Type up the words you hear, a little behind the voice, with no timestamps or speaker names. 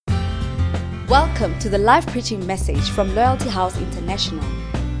Welcome to the live preaching message from Loyalty House International,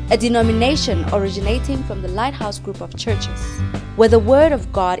 a denomination originating from the Lighthouse Group of Churches, where the Word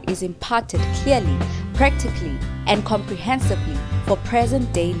of God is imparted clearly, practically, and comprehensively for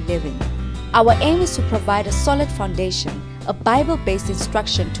present-day living. Our aim is to provide a solid foundation, a Bible-based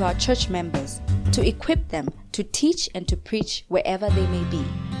instruction to our church members, to equip them to teach and to preach wherever they may be.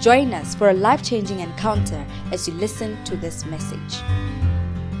 Join us for a life-changing encounter as you listen to this message.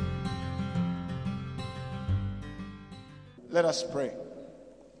 Let us pray.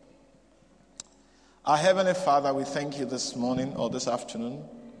 Our Heavenly Father, we thank you this morning or this afternoon.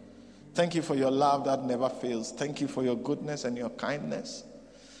 Thank you for your love that never fails. Thank you for your goodness and your kindness.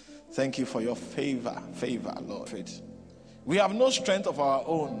 Thank you for your favor, Lord. We have no strength of our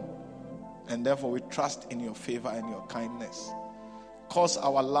own, and therefore we trust in your favor and your kindness. Cause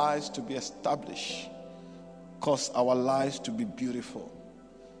our lives to be established. Cause our lives to be beautiful.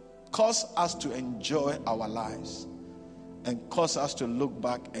 Cause us to enjoy our lives. And cause us to look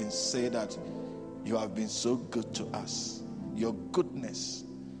back and say that you have been so good to us. Your goodness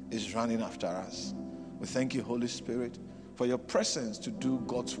is running after us. We thank you, Holy Spirit, for your presence to do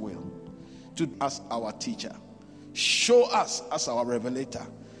God's will, to us our teacher, show us as our revelator,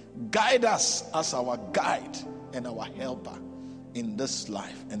 guide us as our guide and our helper in this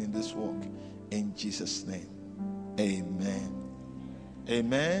life and in this walk. In Jesus' name, amen.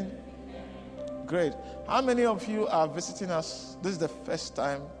 Amen. Great. How many of you are visiting us? This is the first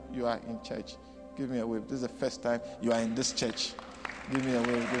time you are in church. Give me a wave. This is the first time you are in this church. Give me a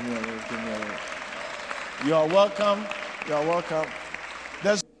wave, give me a wave, give me a wave. You are welcome. You are welcome.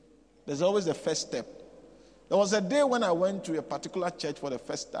 There's always the first step. There was a day when I went to a particular church for the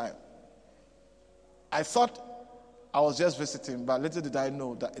first time. I thought I was just visiting, but little did I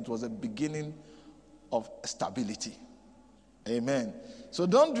know that it was a beginning of stability. Amen. So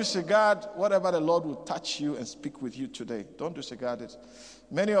don't disregard whatever the Lord will touch you and speak with you today. Don't disregard it.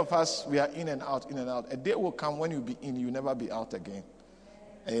 Many of us, we are in and out, in and out. A day will come when you'll be in, you'll never be out again.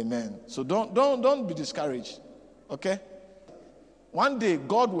 Amen. So don't be discouraged. Okay? One day,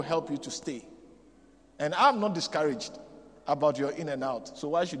 God will help you to stay. And I'm not discouraged about your in and out. So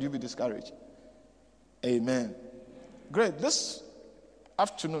why should you be discouraged? Amen. Great. This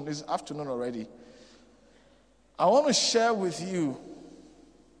afternoon is afternoon already. I want to share with you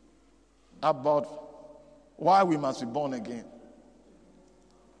about why we must be born again.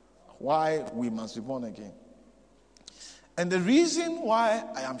 Why we must be born again. And the reason why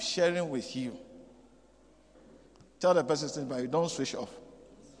I am sharing with you, tell the person sitting by you, don't switch off.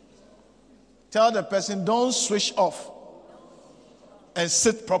 Tell the person, don't switch off and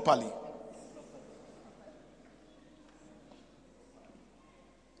sit properly.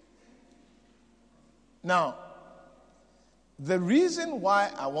 Now, the reason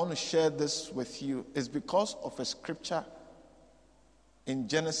why I want to share this with you is because of a scripture in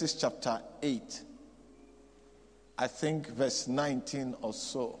Genesis chapter 8. I think verse 19 or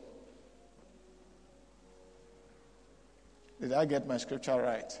so. Did I get my scripture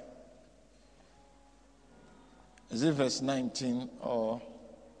right? Is it verse 19 or...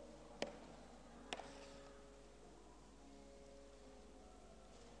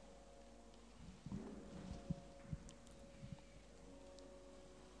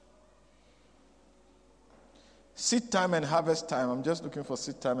 Seed time and harvest time. I'm just looking for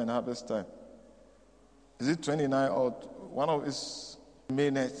seed time and harvest time. Is it 29 or one of its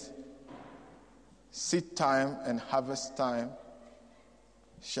minutes? Seed time and harvest time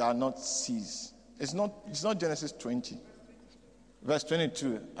shall not cease. It's not Genesis 20. Verse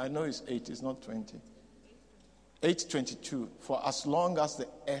 22. I know it's 8, it's not 20. 8:22. For as long as the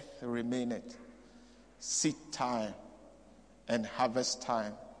earth remaineth, seed time and harvest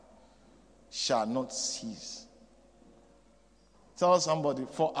time shall not cease. Tell somebody,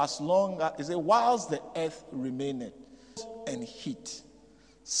 for as long as, whilst the earth remaineth, and heat,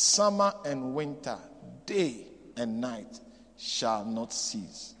 summer and winter, day and night shall not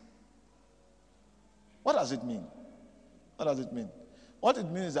cease. What does it mean? What does it mean? What it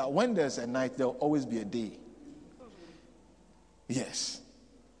means is that when there's a night, there will always be a day. Yes.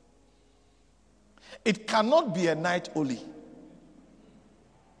 It cannot be a night only.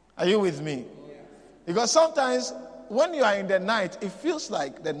 Are you with me? Because sometimes when you are in the night, it feels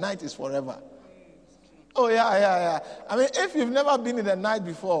like the night is forever. Oh, yeah. I mean, if you've never been in the night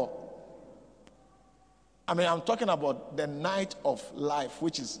before, I'm talking about the night of life,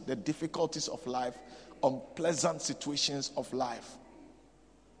 which is the difficulties of life, unpleasant situations of life.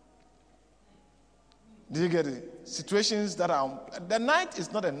 Do you get it? Situations that are... The night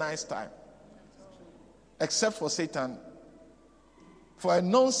is not a nice time. Except for Satan. For a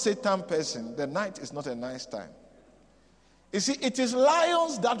non-Satan person, the night is not a nice time. You see, it is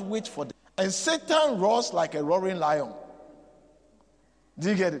lions that wait for them. And Satan roars like a roaring lion. Do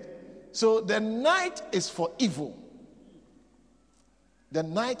you get it? So the night is for evil. The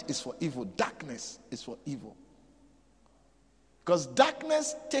night is for evil. Darkness is for evil. Because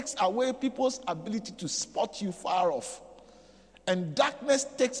darkness takes away people's ability to spot you far off. And darkness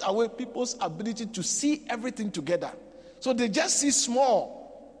takes away people's ability to see everything together. So they just see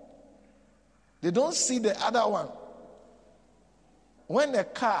small. They don't see the other one. When a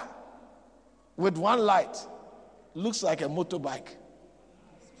car with one light looks like a motorbike.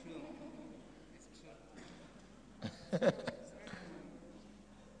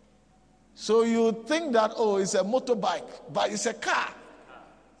 So you think that, oh, it's a motorbike, but it's a car.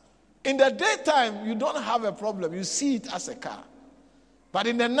 In the daytime, you don't have a problem. You see it as a car. But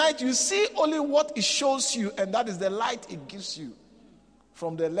in the night, you see only what it shows you, and that is the light it gives you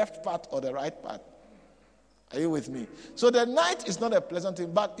from the left part or the right part. Are you with me? So the night is not a pleasant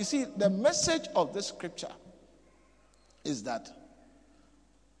thing. But you see, the message of this scripture is that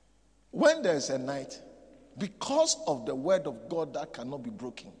when there is a night, because of the word of God that cannot be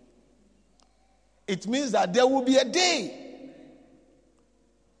broken, it means that there will be a day.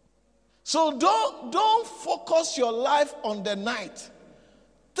 So don't focus your life on the night.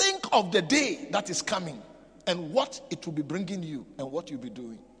 Think of the day that is coming and what it will be bringing you and what you'll be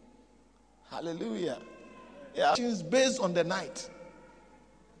doing. Hallelujah. Yeah, it's based on the night.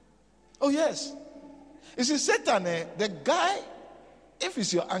 Oh, yes. You see, Satan, the guy, if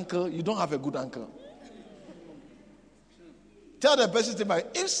he's your uncle, you don't have a good uncle. Tell the person,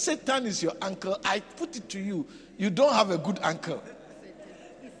 if Satan is your uncle, I put it to you, you don't have a good uncle.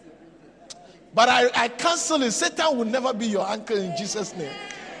 But I cancel it. Satan will never be your uncle in Jesus' name.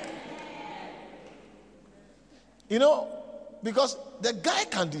 You know, because the guy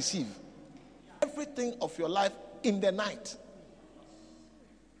can deceive everything of your life in the night.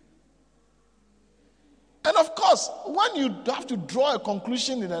 And of course, when you have to draw a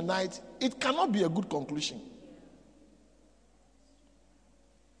conclusion in the night, it cannot be a good conclusion.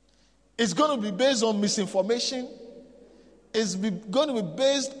 It's going to be based on misinformation. It's going to be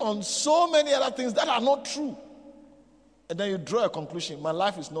based on so many other things that are not true. And then you draw a conclusion. My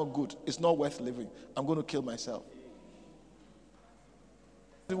life is not good. It's not worth living. I'm going to kill myself.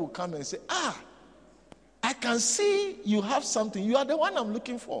 People will come and say, I can see you have something. You are the one I'm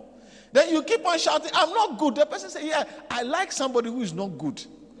looking for. Then you keep on shouting, I'm not good. The person says, yeah, I like somebody who is not good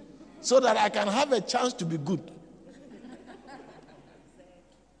so that I can have a chance to be good.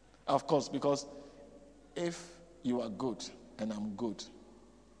 Of course, because if you are good and I'm good,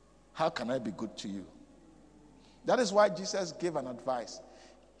 how can I be good to you? That is why Jesus gave an advice.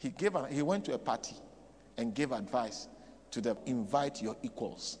 He went to a party and gave advice to them, invite your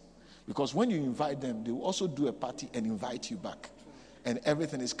equals. Because when you invite them, they will also do a party and invite you back. And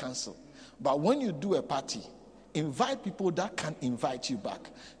everything is cancelled. But when you do a party, invite people that can invite you back.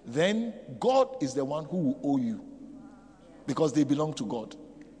 Then God is the one who will owe you. Because they belong to God.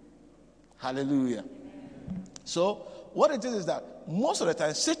 Hallelujah. So, what it is that most of the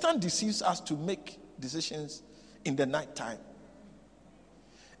time, Satan deceives us to make decisions in the night time.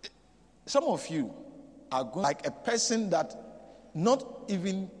 Some of you are going like a person that not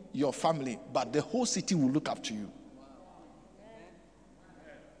even your family, but the whole city will look up to you.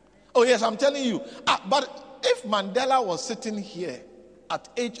 Oh yes, I'm telling you. But if Mandela was sitting here at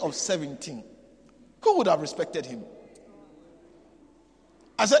age of 17, who would have respected him?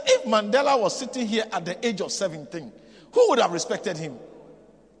 I said, if Mandela was sitting here at the age of 17, who would have respected him?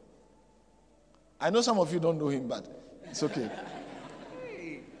 I know some of you don't know him, but it's okay.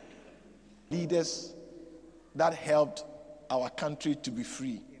 Leaders that helped our country to be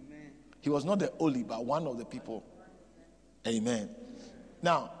free. Amen. He was not the only, but one of the people. Amen.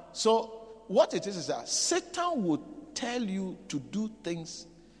 Now, so what it is that Satan will tell you to do things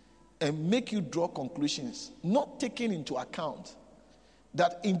and make you draw conclusions, not taking into account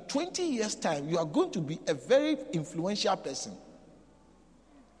that in 20 years' time, you are going to be a very influential person.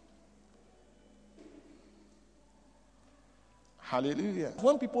 Hallelujah.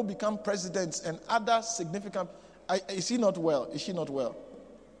 When people become presidents and other significant... Is he not well? Is she not well?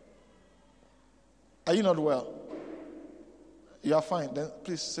 Are you not well? You are fine. Then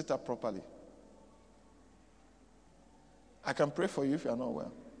please sit up properly. I can pray for you if you are not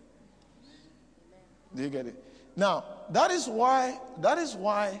well. Do you get it? Now, that is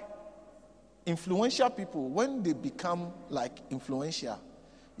why influential people, when they become like influential,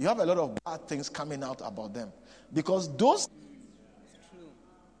 you have a lot of bad things coming out about them. Because those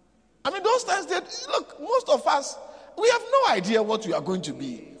times, look, most of us, We have no idea what we are going to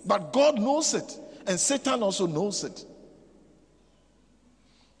be, but God knows it, and Satan also knows it.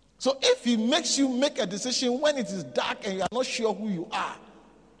 So if he makes you make a decision when it is dark and you are not sure who you are,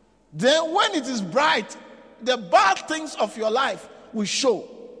 then when it is bright, the bad things of your life will show.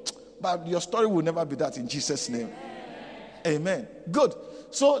 But your story will never be that, in Jesus' name. Amen. Good.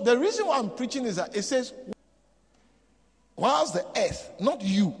 So the reason why I'm preaching is that it says, whilst the earth, not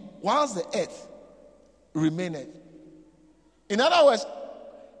you, whilst the earth remaineth. In other words,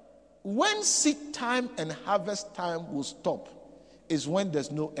 when seed time and harvest time will stop is when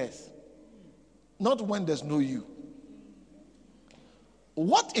there's no earth, not when there's no you.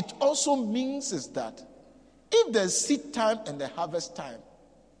 What it also means is that if there's seed time and the harvest time,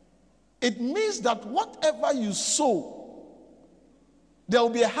 it means that whatever you sow, there will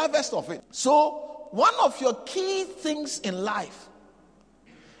be a harvest of it. So one of your key things in life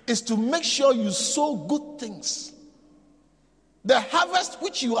is to make sure you sow good things. The harvest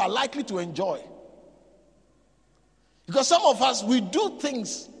which you are likely to enjoy. Because some of us, we do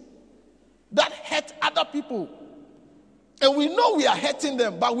things that hurt other people. And we know we are hurting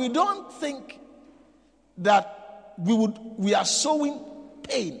them, but we don't think that we are sowing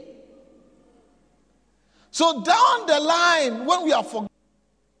pain. So down the line,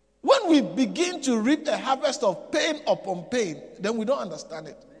 when we begin to reap a harvest of pain upon pain, then we don't understand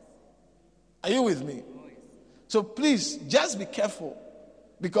it. Are you with me? So please, just be careful,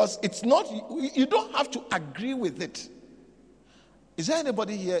 because it's not, you don't have to agree with it. Is there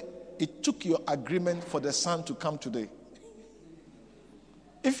anybody here, it took your agreement for the sun to come today?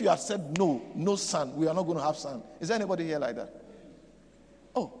 If you have said no sun, we are not going to have sun. Is there anybody here like that?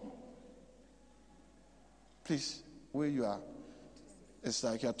 Oh. Please, where you are, it's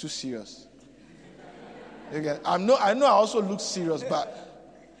like you're too serious. I know I also look serious, but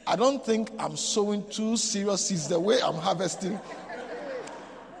I don't think I'm sowing too serious seeds the way I'm harvesting.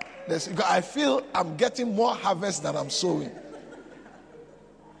 I feel I'm getting more harvest than I'm sowing.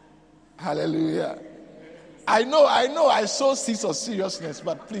 Hallelujah. I know I sow seeds of seriousness,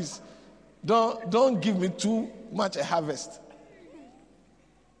 but please, don't give me too much a harvest.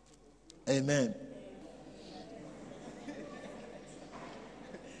 Amen.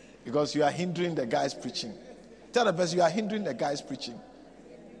 Because you are hindering the guy's preaching. Tell the person you are hindering the guy's preaching.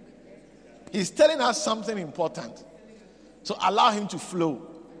 He's telling us something important. So allow him to flow.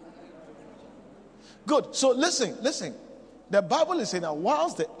 Good. So listen. The Bible is saying that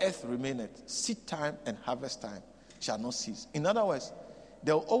whilst the earth remaineth, seed time and harvest time shall not cease. In other words,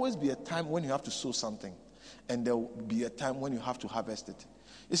 there will always be a time when you have to sow something, and there will be a time when you have to harvest it.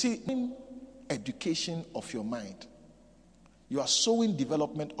 You see, in education of your mind, you are sowing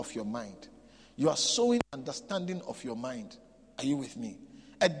development of your mind. You are sowing understanding of your mind. Are you with me?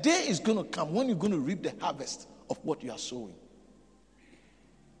 A day is going to come when you're going to reap the harvest of what you are sowing.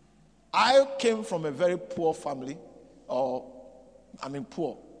 I came from a very poor family,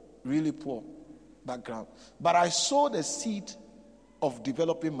 poor, really poor background. But I sowed a seed of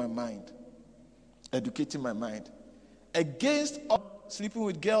developing my mind, educating my mind, against sleeping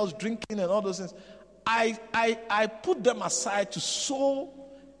with girls, drinking, and all those things. I put them aside to sow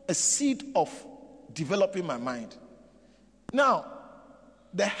a seed of developing my mind. Now,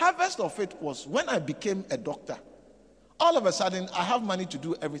 the harvest of it was when I became a doctor. All of a sudden, I have money to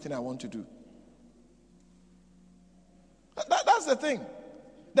do everything I want to do. That's the thing.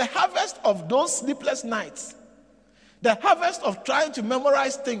 The harvest of those sleepless nights, the harvest of trying to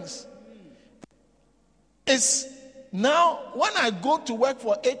memorize things, is now when I go to work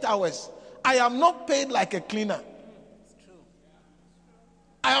for 8 hours, I am not paid like a cleaner.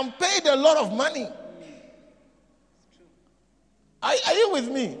 I am paid a lot of money. Are you with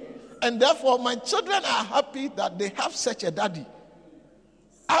me? And therefore, my children are happy that they have such a daddy.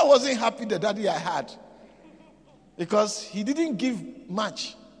 I wasn't happy the daddy I had, because he didn't give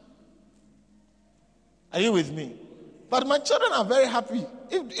much. Are you with me? But my children are very happy.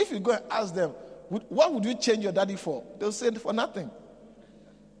 If you go and ask them, what would you change your daddy for? They'll say for nothing.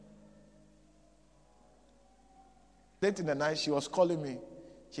 Late in the night, she was calling me.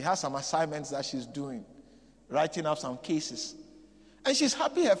 She has some assignments that she's doing, writing up some cases. And she's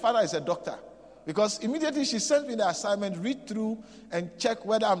happy her father is a doctor, because immediately she sends me the assignment, read through and check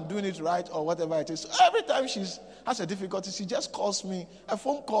whether I'm doing it right or whatever it is. So every time she has a difficulty, she just calls me a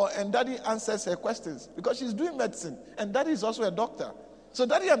phone call, and daddy answers her questions, because she's doing medicine and daddy is also a doctor. So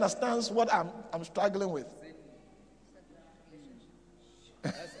daddy understands what I'm struggling with.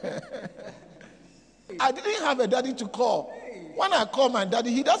 I didn't have a daddy to call. When I call my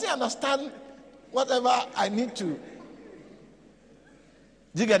daddy, he doesn't understand whatever I need to.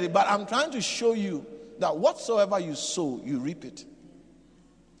 Do you get it? But I'm trying to show you that whatsoever you sow, you reap it.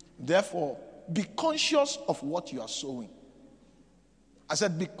 Therefore, be conscious of what you are sowing. I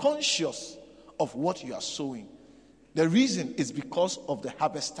said, be conscious of what you are sowing. The reason is because of the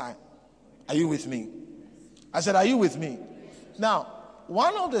harvest time. Are you with me? I said, are you with me? Now,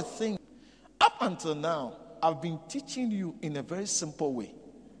 one of the things, up until now, I've been teaching you in a very simple way.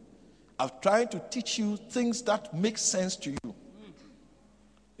 I've tried to teach you things that make sense to you.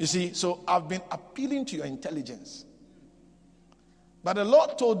 You see, so I've been appealing to your intelligence. But the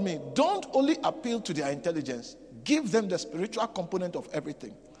Lord told me, don't only appeal to their intelligence, give them the spiritual component of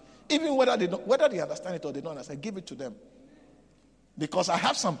everything. Even whether they understand it or they don't understand, give it to them. Because I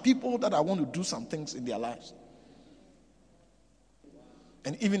have some people that I want to do some things in their lives.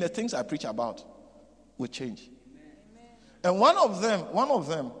 And even the things I preach about will change. And one of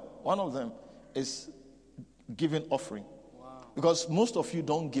them is giving offering. Because most of you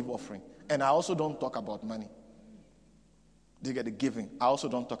don't give offering. And I also don't talk about money. They get the giving. I also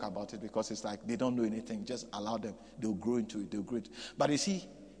don't talk about it because it's like they don't know anything. Just allow them. They'll grow into it. They'll grow it. But you see,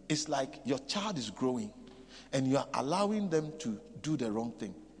 it's like your child is growing and you are allowing them to do the wrong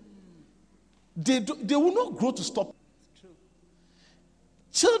thing. They will not grow to stop.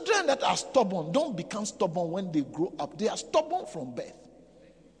 Children that are stubborn don't become stubborn when they grow up. They are stubborn from birth.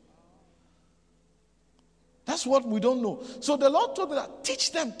 That's what we don't know. So the Lord told me that,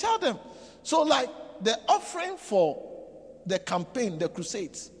 teach them, tell them. So like the offering for the campaign, the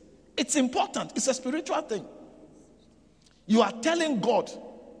crusades, it's important. It's a spiritual thing. You are telling God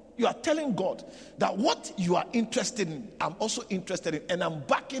that what you are interested in, I'm also interested in, and I'm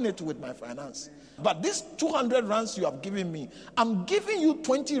backing it with my finance. But this 200 rands you have given me, I'm giving you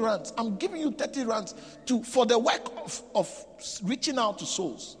 20 rands, I'm giving you 30 rands for the work of reaching out to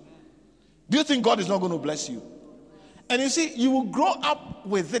souls. Do you think God is not going to bless you? And you see, you will grow up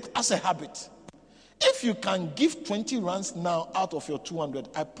with it as a habit. If you can give 20 rands now out of your 200,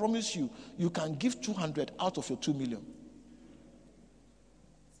 I promise you, you can give 200 out of your 2 million.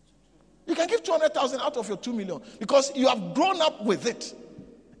 You can give 200,000 out of your 2 million because you have grown up with it.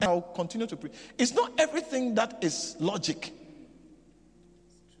 And I'll continue to preach. It's not everything that is logic.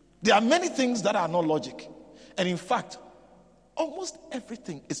 There are many things that are not logic. And in fact, almost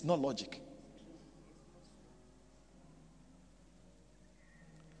everything is not logic.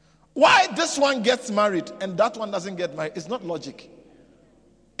 Why this one gets married and that one doesn't get married? It's not logic.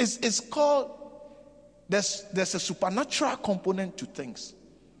 It's called, there's a supernatural component to things.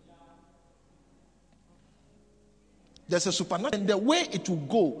 There's a supernatural, and the way it will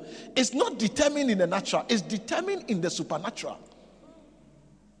go is not determined in the natural, it's determined in the supernatural.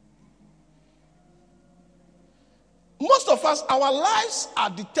 Most of us, our lives are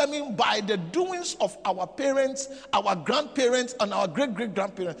determined by the doings of our parents, our grandparents, and our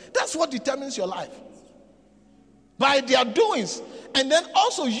great-great-grandparents. That's what determines your life. By their doings. And then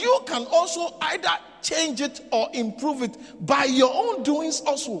also, you can also either change it or improve it by your own doings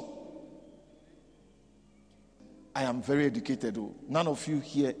also. I am very educated. None of you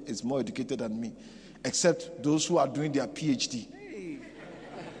here is more educated than me, except those who are doing their PhD.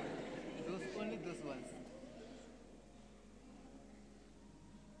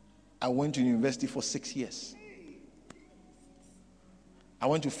 I went to university for 6 years. I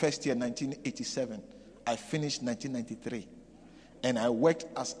went to first year 1987. I finished 1993. And I worked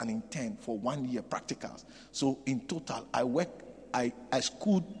as an intern for 1 year, practicals. So in total, I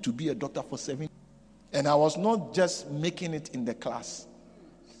schooled to be a doctor for 7 years. And I was not just making it in the class.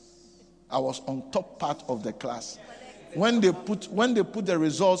 I was on top part of the class. When they put the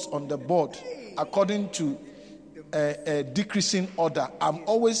results on the board, according to a decreasing order, I'm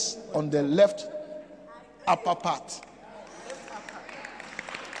always on the left upper part.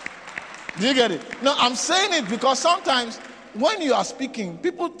 Do you get it? No, I'm saying it because sometimes when you are speaking,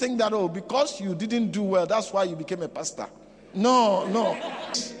 people think that, because you didn't do well, that's why you became a pastor. No.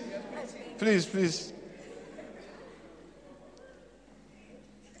 Please.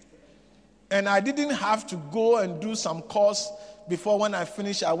 And I didn't have to go and do some course before when I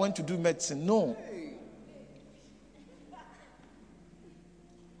finished, I went to do medicine. No.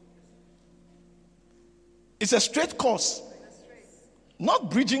 It's a straight course. Not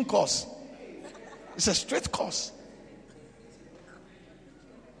bridging course. It's a straight course.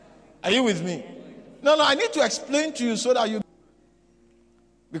 Are you with me? No, I need to explain to you so that you...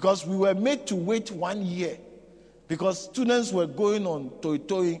 Because we were made to wait 1 year. Because students were going on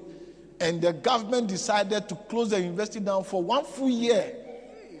toy. And the government decided to close the university down for 1 full year.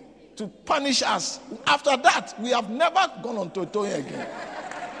 To punish us. After that, we have never gone on toy again.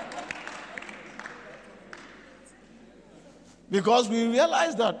 Because we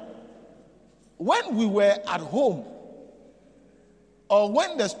realized that when we were at home, or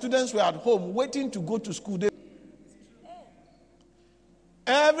when the students were at home waiting to go to school,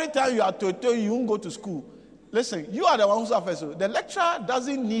 every time you are told you won't go to school, listen, you are the one who suffers. The lecturer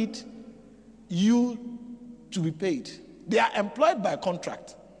doesn't need you to be paid. They are employed by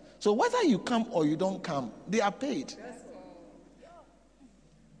contract. So whether you come or you don't come, they are paid.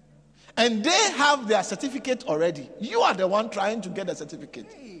 And they have their certificate already. You are the one trying to get a certificate.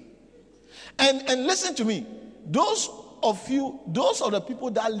 And listen to me. Those of the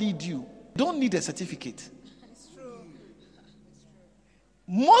people that lead you don't need a certificate.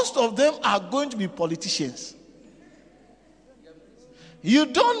 Most of them are going to be politicians. You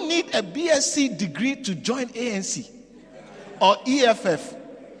don't need a BSc degree to join ANC or EFF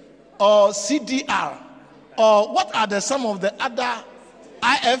or CDR or what are some of the other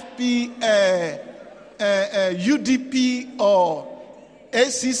IFP, UDP or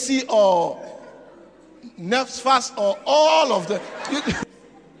ACC or NEFSFAS or all of the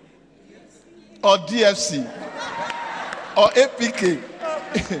or DFC or APK.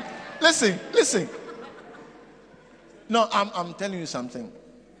 Listen. No, I'm telling you something.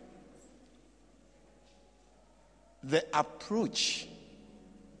 The approach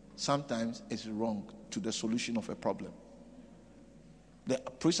sometimes is wrong to the solution of a problem. The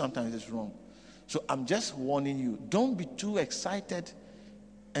approach sometimes is wrong. So I'm just warning you, don't be too excited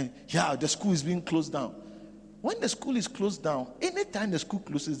and the school is being closed down. When the school is closed down, anytime the school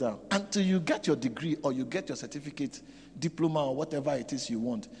closes down, until you get your degree or you get your certificate, diploma or whatever it is you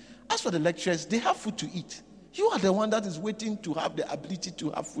want. As for the lecturers, they have food to eat. You are the one that is waiting to have the ability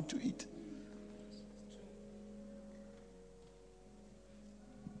to have food to eat.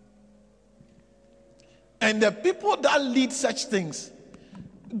 And the people that lead such things,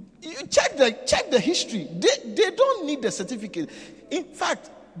 you check the history. They don't need the certificate. In fact,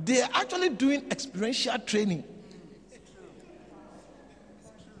 they are actually doing experiential training.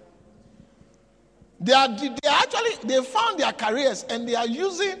 They found their careers and they are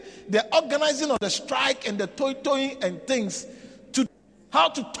using the organizing of the strike and the toy-toying and things to how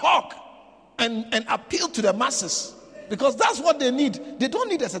to talk and appeal to the masses. Because that's what they need. They don't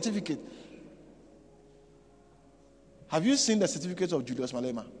need a certificate. Have you seen the certificate of Julius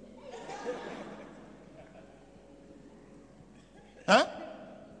Malema? Huh?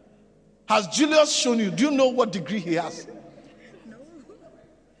 Has Julius shown you? Do you know what degree he has? No.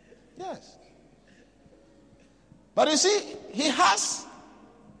 Yes. But you see, he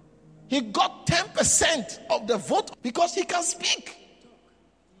got 10% of the vote because he can speak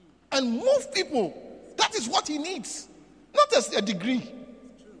and move people. That is what he needs, not as a degree.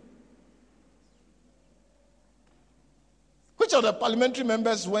 Which of the parliamentary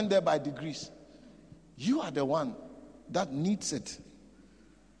members went there by degrees? You are the one that needs it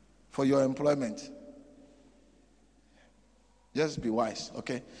for your employment. Just be wise,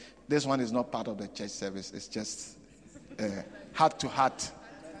 okay? This one is not part of the church service. It's just heart to heart.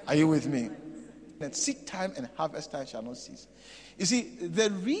 Are you with me? And seed time and harvest time shall not cease. You see, the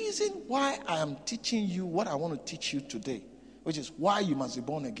reason why I am teaching you what I want to teach you today, which is why you must be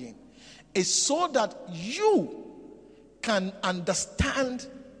born again, is so that you can understand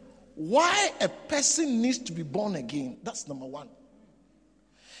why a person needs to be born again. That's number one.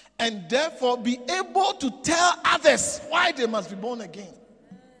 And therefore be able to tell others why they must be born again.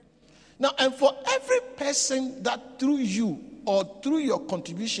 Now, and for every person that through you or through your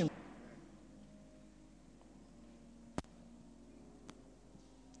contribution,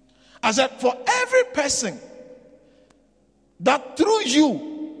 I said, for every person that through you,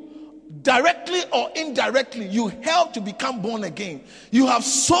 directly or indirectly, you help to become born again, you have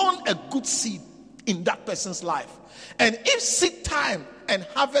sown a good seed in that person's life. And if seed time and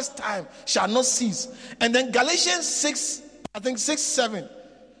harvest time shall not cease, and then Galatians 6, I think 6:7,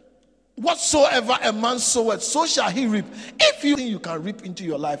 whatsoever a man soweth, so shall he reap. If you can reap into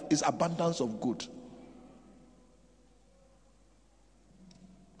your life is abundance of good.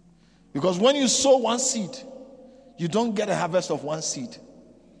 Because when you sow one seed, you don't get a harvest of one seed.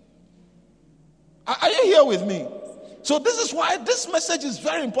 Are you here with me? So this is why this message is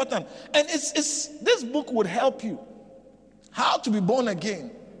very important. And this book would help you how to be born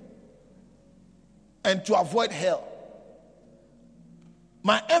again and to avoid hell.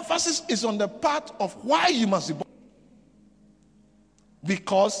 My emphasis is on the part of why you must be born.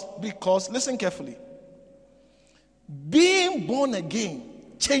 Because listen carefully. Being born again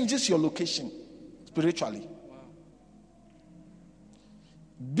changes your location spiritually. Wow.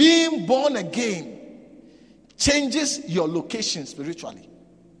 Being born again changes your location spiritually.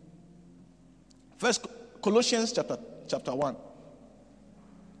 First Colossians chapter 1.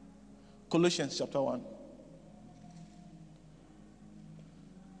 Colossians chapter 1.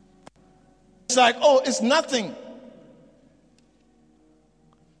 It's like, oh, it's nothing.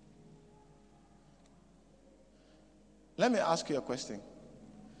 Let me ask you a question.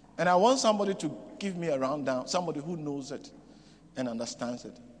 And I want somebody to give me a rundown, somebody who knows it and understands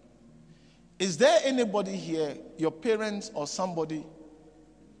it. Is there anybody here, your parents or somebody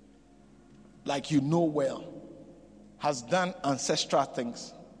like you know well, has done ancestral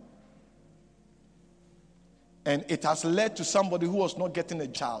things? And it has led to somebody who was not getting a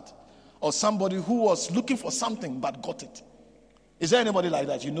child, or somebody who was looking for something but got it. Is there anybody like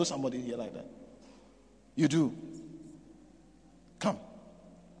that? You know somebody here like that? You do. Come.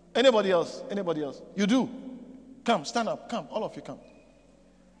 Anybody else? Anybody else? You do. Come, stand up. Come, all of you come.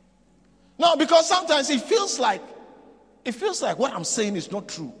 No, because sometimes it feels like what I'm saying is not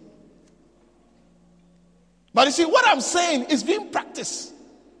true. But you see, what I'm saying is being practiced.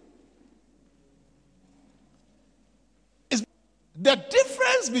 The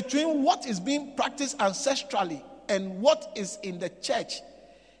difference between what is being practiced ancestrally and what is in the church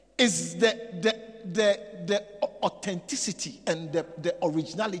is the authenticity and the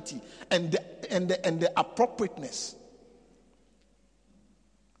originality and the appropriateness.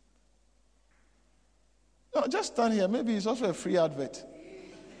 No, just stand here. Maybe it's also a free advert.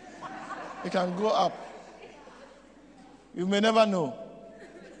 You can go up. You may never know.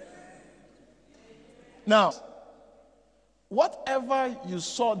 Now, whatever you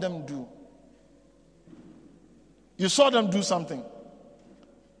saw them do, you saw them do something.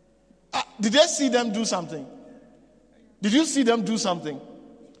 Did they see them do something? Did you see them do something?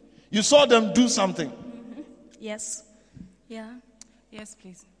 You saw them do something? Mm-hmm. Yes. Yeah. Yes,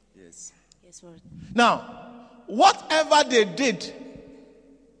 please. Yes. Yes, Lord. Now, whatever they did,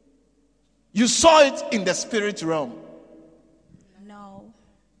 you saw it in the spirit realm. No.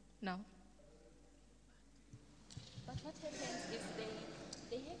 No. But what happens if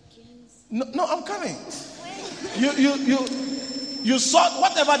they have games? No, I'm coming. You saw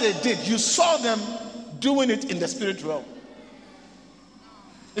whatever they did, you saw them doing it in the spirit realm.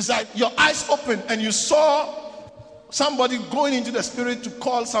 It's like your eyes open and you saw somebody going into the spirit to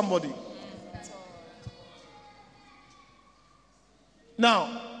call somebody.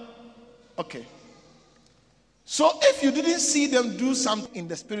 Now, okay. So if you didn't see them do something in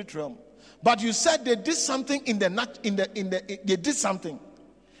the spirit realm, but you said they did something they did something,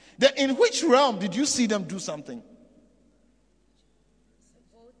 then in which realm did you see them do something?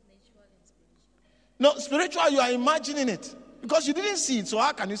 No, spiritual, you are imagining it. Because you didn't see it, so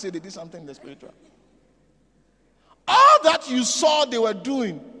how can you say they did something in the spiritual? All that you saw they were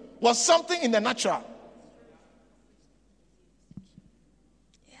doing was something in the natural.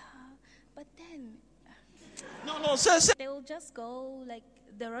 Yeah, but then No, say. they will just go like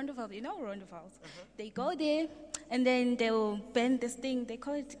the roundabout. You know roundabouts. They go there and then they will bend this thing. They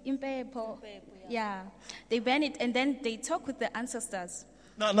call it impepo. Yeah, they bend it and then they talk with the ancestors.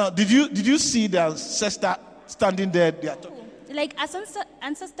 No. Did you see the ancestor standing there? They are talking. Like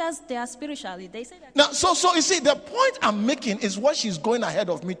ancestors, they are spiritually. They say that. Now, so you see, the point I'm making is what she's going ahead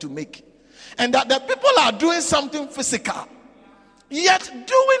of me to make, and that the people are doing something physical, yet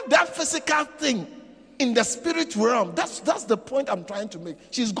doing that physical thing in the spirit realm. That's the point I'm trying to make.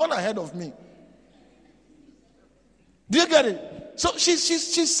 She's gone ahead of me. Do you get it? So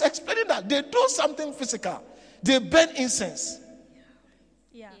she's explaining that they do something physical. They burn incense.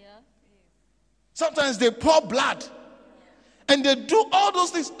 Yeah. Sometimes they pour blood. And they do all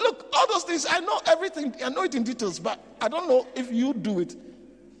those things. Look, all those things, I know everything. I know it in details, but I don't know if you do it.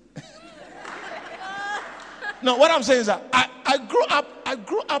 No, what I'm saying is that I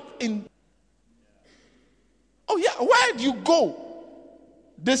grew up in. Oh yeah, where do you go?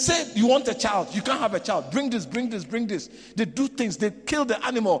 They say you want a child. You can't have a child. Bring this. They do things. They kill the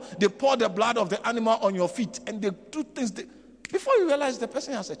animal. They pour the blood of the animal on your feet. And they do things. Before you realize the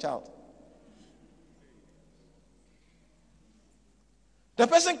person has a child. The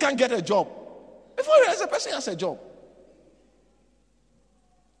person can't get a job. Before you realize the person has a job.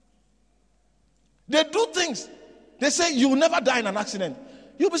 They do things. They say you will never die in an accident.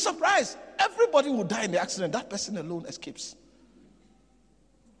 You'll be surprised. Everybody will die in the accident. That person alone escapes.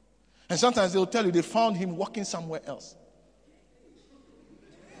 And sometimes they'll tell you they found him walking somewhere else.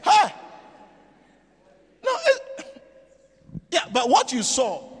 Hey! No, yeah, but what you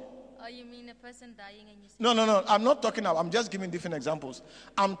saw. Oh, you mean a person dying and you see? No. I'm not talking about, I'm just giving different examples.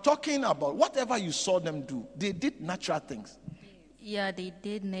 I'm talking about whatever you saw them do. They did natural things. Yeah, they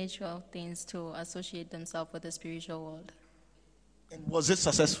did natural things to associate themselves with the spiritual world. And was it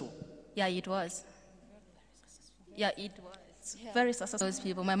successful? Yeah, it was. Yeah, it was. very successful. Those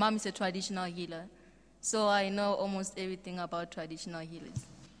people. My mom is a traditional healer, so I know almost everything about traditional healers.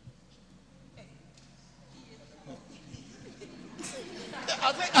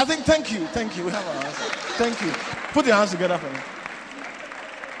 I think, thank you. We have our answer. Thank you. Put your hands together for me.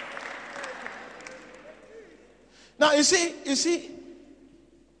 Now, you see,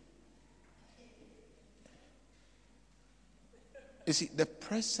 the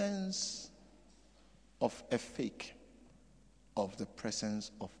presence of a fake, of the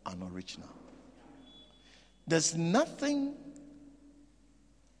presence of an original. There's nothing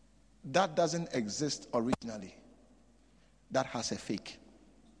that doesn't exist originally that has a fake.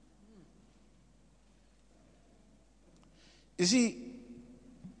 You see,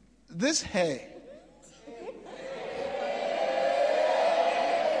 this hair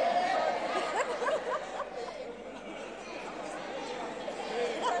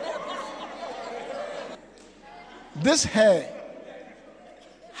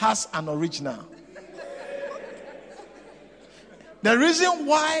has an original. The reason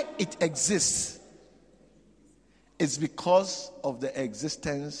why it exists is because of the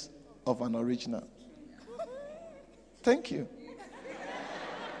existence of an original. Thank you.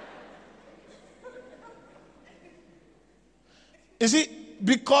 You see,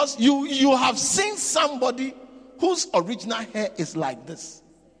 because you have seen somebody whose original hair is like this.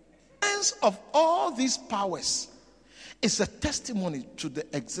 The existence of all these powers is a testimony to the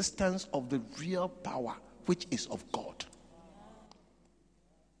existence of the real power, which is of God.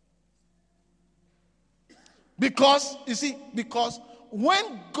 Because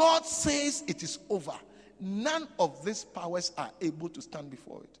when God says it is over, none of these powers are able to stand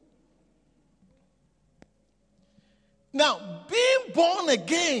before it. Now, being born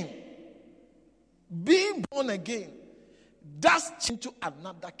again does change to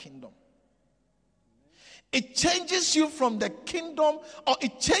another kingdom. It changes you from the kingdom, or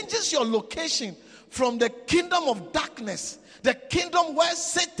it changes your location from the kingdom of darkness, the kingdom where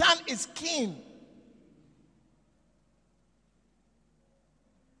Satan is king,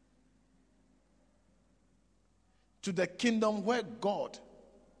 to the kingdom where God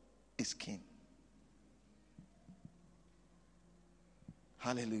is king.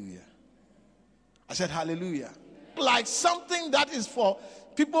 Hallelujah. I said hallelujah. Like something that is for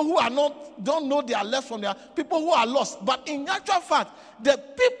people who don't know their left from their, people who are lost. But in actual fact, the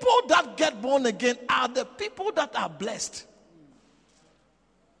people that get born again are the people that are blessed.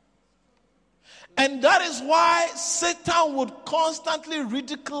 And that is why Satan would constantly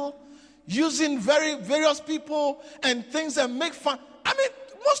ridicule using various people and things and make fun. I mean,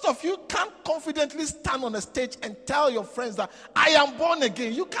 most of you can't confidently stand on a stage and tell your friends that I am born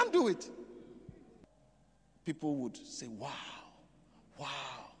again. You can't do it. People would say, wow,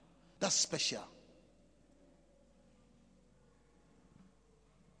 that's special.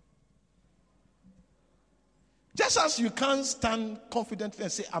 Just as you can't stand confidently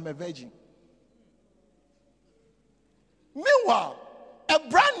and say, I'm a virgin. Meanwhile, a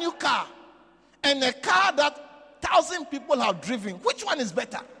brand new car and a car that 1,000 people have driven, which one is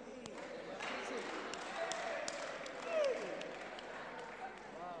better?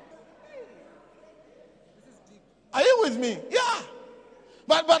 Are you with me? Yeah.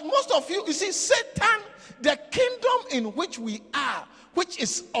 But most of you see, Satan, the kingdom in which we are, which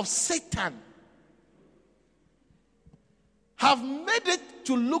is of Satan, have made it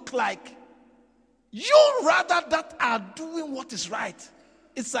to look like you rather that are doing what is right.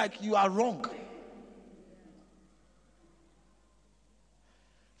 It's like you are wrong.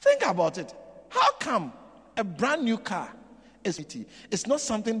 Think about it. How come a brand new car is it's not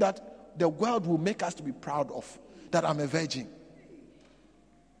something that the world will make us to be proud of, that I'm a virgin?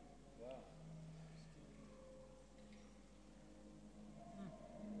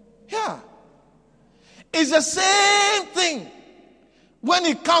 Yeah. It's the same thing when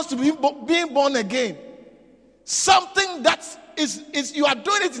it comes to being born again. Something that is you are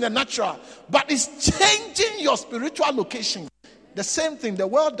doing it in the natural, but it's changing your spiritual location. The same thing, the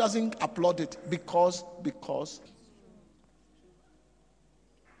world doesn't applaud it because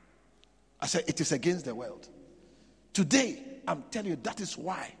I said it is against the world. Today, I'm telling you, that is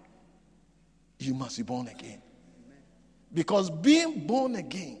why you must be born again. Because being born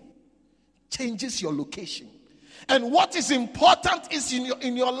again changes your location. And what is important is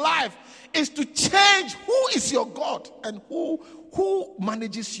in your life is to change who is your God and who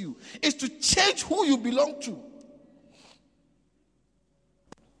manages you. Is to change who you belong to.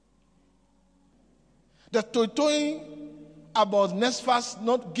 The toitoing about NSFAS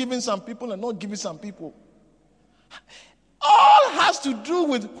not giving some people and not giving some people, all has to do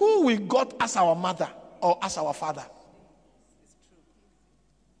with who we got as our mother or as our father.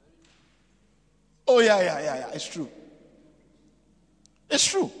 Oh, yeah. It's true. It's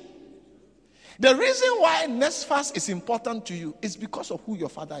true. The reason why next fast is important to you is because of who your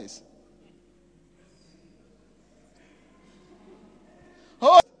father is.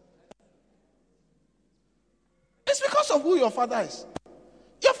 Oh, it's because of who your father is.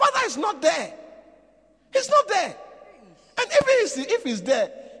 Your father is not there. He's not there. And if he's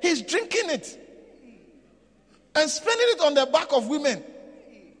there, he's drinking it and spending it on the back of women.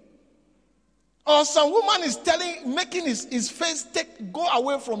 Or some woman is making his face go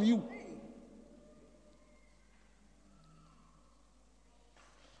away from you.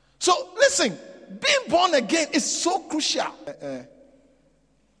 So listen, being born again is so crucial.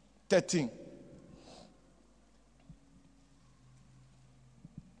 13.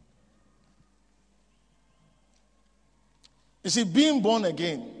 You see, being born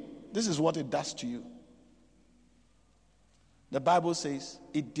again, this is what it does to you. The Bible says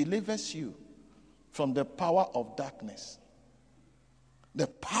it delivers you from the power of darkness. The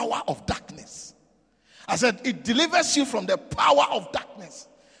power of darkness. I said it delivers you from the power of darkness.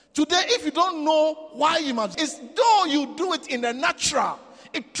 Today, if you don't know why you must, it's though you do it in the natural,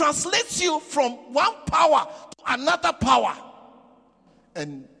 it translates you from one power to another power.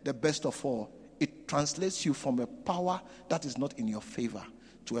 And the best of all, it translates you from a power that is not in your favor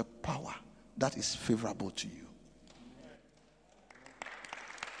to a power that is favorable to you.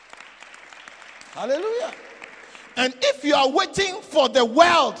 Hallelujah. And if you are waiting for the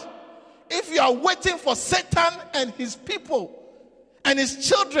world, if you are waiting for Satan and his people and his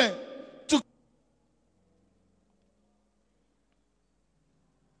children to,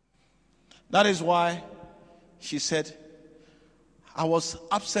 that is why she said, I was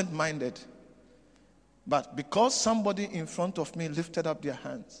absent-minded, but because somebody in front of me lifted up their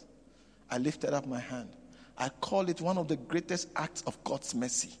hands, I lifted up my hand. I call it one of the greatest acts of God's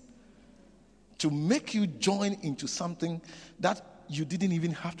mercy, to make you join into something that you didn't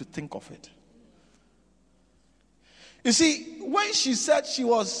even have to think of it. You see, when she said she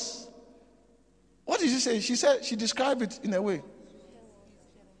was, what did she say? She said, she described it in a way.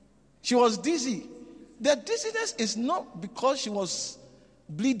 She was dizzy. The dizziness is not because she was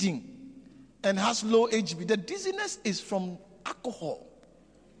bleeding and has low HB. The dizziness is from alcohol.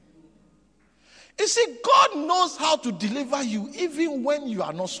 You see, God knows how to deliver you even when you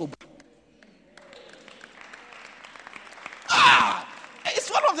are not sober. It's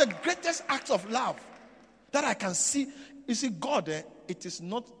one of the greatest acts of love that I can see. You see, God,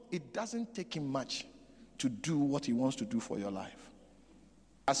 it doesn't take him much to do what he wants to do for your life.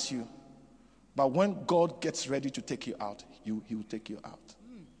 Ask you. But when God gets ready to take you out, he will take you out.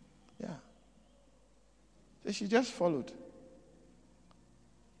 Yeah. So she just followed.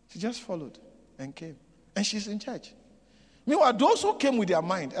 She just followed and came. And she's in church. Meanwhile, those who came with their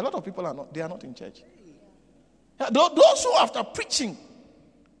mind, a lot of people are not in church. Those who after preaching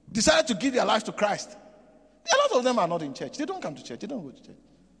decided to give their life to Christ, a lot of them are not in church. They don't come to church. They don't go to church.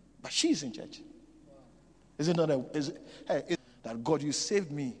 But she is in church. Is it not that God, you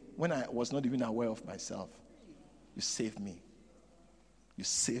saved me when I was not even aware of myself? You saved me. You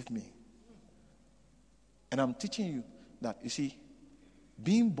saved me. And I'm teaching you that, you see,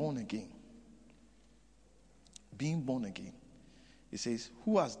 being born again, it says,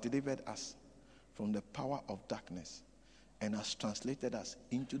 who has delivered us from the power of darkness and has translated us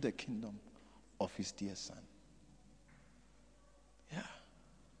into the kingdom of his dear Son. Yeah.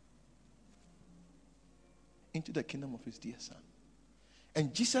 Into the kingdom of his dear Son.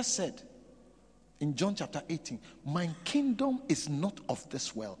 And Jesus said in John chapter 18, my kingdom is not of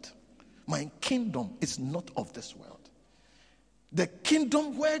this world. My kingdom is not of this world. The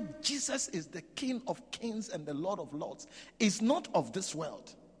kingdom where Jesus is the King of kings and the Lord of lords is not of this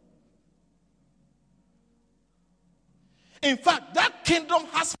world. In fact, that kingdom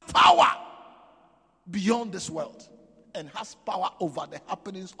has power beyond this world and has power over the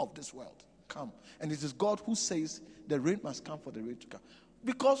happenings of this world. Come. And it is God who says the rain must come for the rain to come.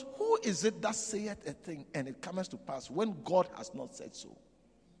 Because who is it that saith a thing and it comes to pass when God has not said so?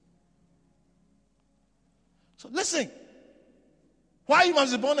 So listen. Why you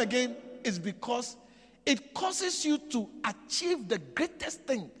must be born again is because it causes you to achieve the greatest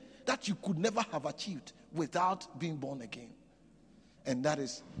thing that you could never have achieved without being born again. And that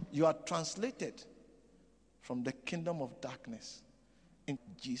is, you are translated from the kingdom of darkness. And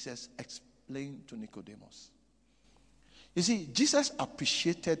Jesus explained to Nicodemus. You see, Jesus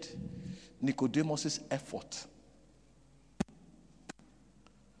appreciated Nicodemus' effort.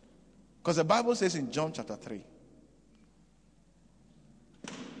 Because the Bible says in John chapter 3,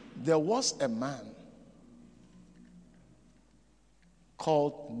 there was a man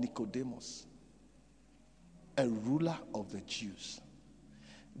called Nicodemus. a ruler of the Jews.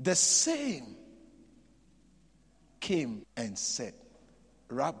 The same came and said,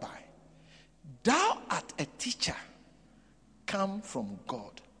 Rabbi, thou art a teacher come from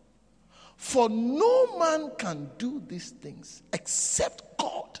God. For no man can do these things except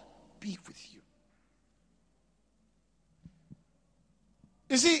God be with you.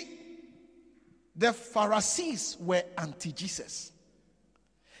 You see, the Pharisees were anti-Jesus.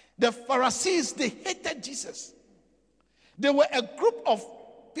 The Pharisees, they hated Jesus. They were a group of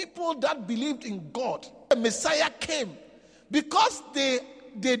people that believed in God. The Messiah came because they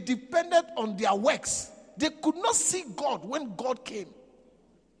depended on their works. They could not see God when God came.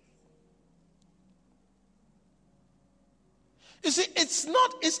 You see, it's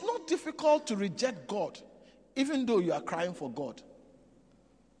not difficult to reject God, even though you are crying for God.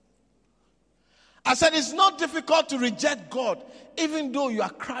 I said it's not difficult to reject God, even though you are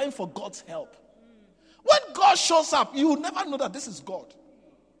crying for God's help. When God shows up, you will never know that this is God.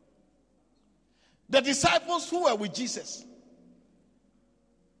 The disciples who were with Jesus,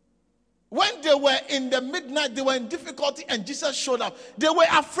 when they were in the midnight, they were in difficulty, and Jesus showed up. They were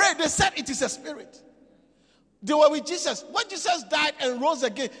afraid. They said it is a spirit. They were with Jesus. When Jesus died and rose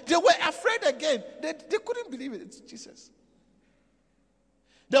again, they were afraid again. They couldn't believe it. It's Jesus.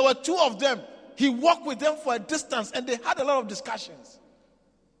 There were two of them. He walked with them for a distance, and they had a lot of discussions.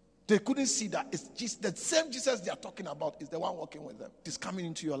 They couldn't see that it's just the same Jesus they are talking about is the one walking with them. It's coming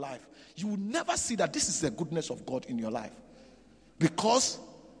into your life. You will never see that this is the goodness of God in your life, because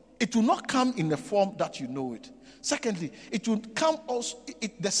it will not come in the form that you know it. Secondly, it will come also,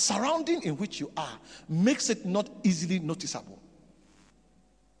 the surrounding in which you are makes it not easily noticeable.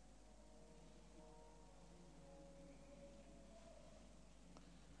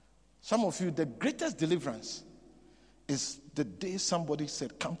 Some of you, the greatest deliverance is the day somebody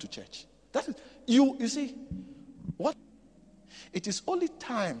said, come to church. That is, you see, what? It is only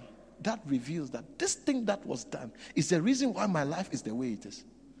time that reveals that this thing that was done is the reason why my life is the way it is.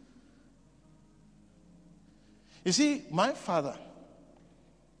 You see, my father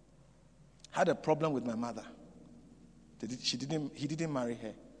had a problem with my mother. He didn't marry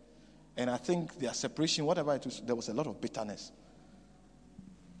her. And I think their separation, whatever it was, there was a lot of bitterness.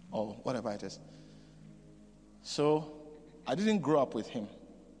 Or whatever it is. So, I didn't grow up with him.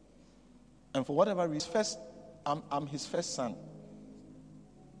 And for whatever reason, I'm his first son.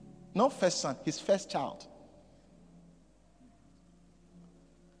 Not first son, his first child.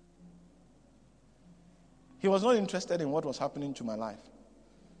 He was not interested in what was happening to my life.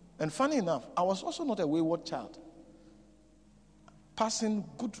 And funny enough, I was also not a wayward child. Passing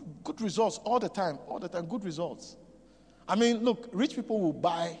good results all the time, good results. I mean, look, rich people will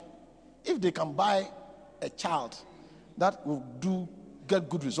buy, if they can buy a child that will get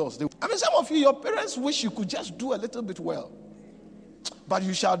good results. Some of you, your parents wish you could just do a little bit well. But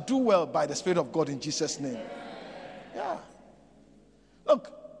you shall do well by the Spirit of God in Jesus' name. Yeah.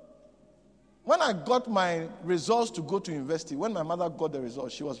 Look, when I got my results to go to university, when my mother got the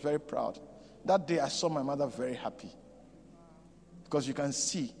results, she was very proud. That day I saw my mother very happy. Because you can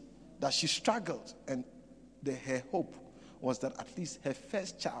see that she struggled, and her hope was that at least her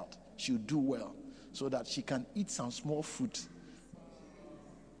first child should do well so that she can eat some small fruit.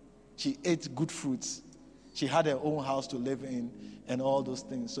 She ate good fruits. She had her own house to live in and all those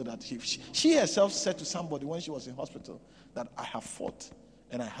things, so that she herself said to somebody when she was in hospital that I have fought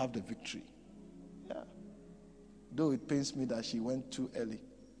and I have the victory. Yeah. Though it pains me that she went too early,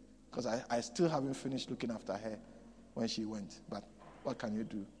 because I still haven't finished looking after her when she went. But what can you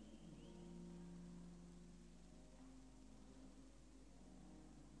do?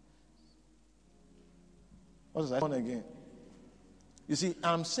 What is that one again? You see,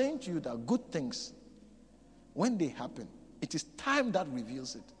 I'm saying to you that good things, when they happen, it is time that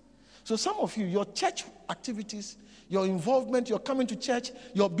reveals it. So some of you, your church activities, your involvement, you're coming to church,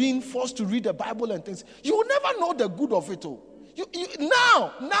 you're being forced to read the Bible and things, you will never know the good of it all.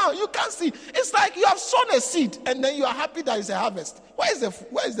 Now, you can't see. It's like you have sown a seed and then you are happy that it's a harvest. Where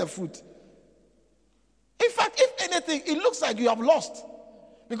is the fruit? In fact, if anything, it looks like you have lost.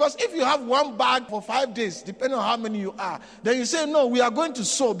 Because if you have one bag for 5 days, depending on how many you are, then you say, no, we are going to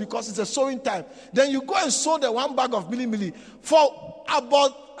sow because it's a sowing time. Then you go and sow the one bag of milli for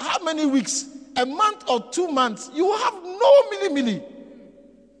about how many weeks? A month or 2 months, you will have no milli.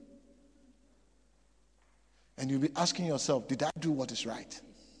 And you'll be asking yourself, did I do what is right?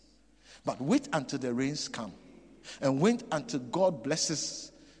 But wait until the rains come. And wait until God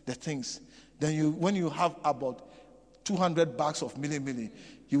blesses the things. Then when you have about 200 bags of milli,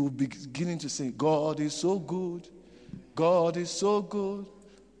 you will be beginning to say, God is so good. God is so good.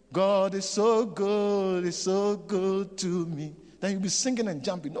 God is so good, it's so good to me. Then you'll be singing and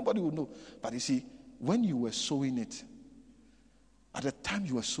jumping. Nobody will know. But you see, when you were sowing it, at the time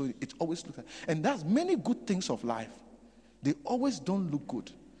you were sowing it always looked like, and that's many good things of life. They always don't look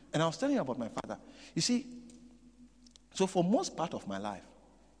good. And I was telling you about my father. You see, so for most part of my life,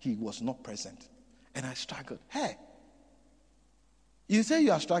 he was not present. And I struggled. Hey, you say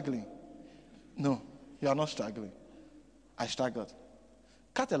you are struggling. No, you are not struggling. I struggled.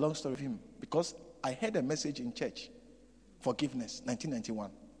 Cut a long story with him, because I heard a message in church, forgiveness, 1991,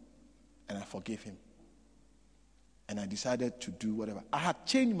 and I forgave him. And I decided to do whatever. I had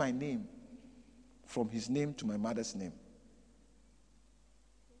changed my name from his name to my mother's name.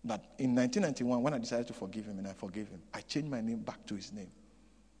 But in 1991, when I decided to forgive him and I forgave him, I changed my name back to his name.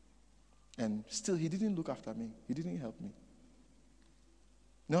 And still, he didn't look after me. He didn't help me.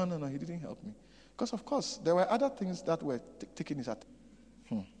 No, he didn't help me. Because, of course, there were other things that were taking his attention.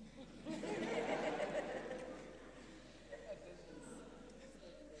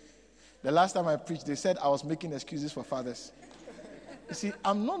 The last time I preached, they said I was making excuses for fathers. You see,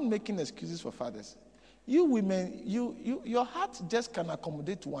 I'm not making excuses for fathers. You women, your heart just can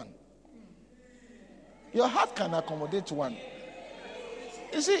accommodate one. Your heart can accommodate one.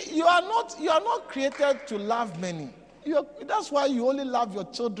 You see, you are not created to love many. That's why you only love your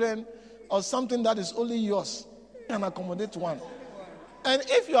children or something that is only yours. You can accommodate one. And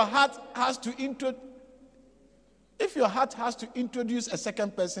if your heart has to introduce a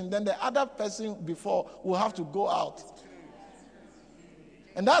second person, then the other person before will have to go out.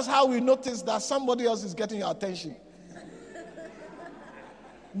 And that's how we notice that somebody else is getting your attention.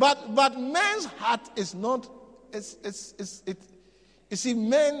 But men's heart is not. You see,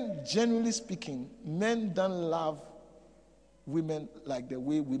 men, generally speaking, men don't love women like the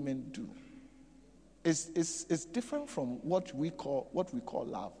way women do. It's different from what we call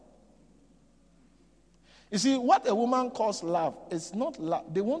love. You see, what a woman calls love is not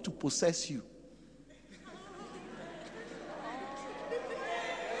love. They want to possess you. They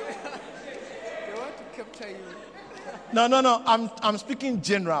want to capture you. No. I'm speaking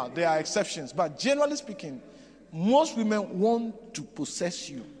general. There are exceptions. But generally speaking, most women want to possess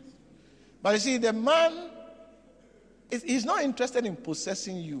you. But you see, the man, he's not interested in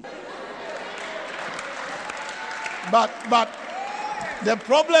possessing you. But the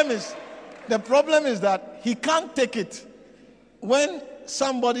problem is that he can't take it when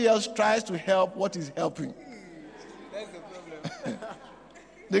somebody else tries to help what he's helping. That's the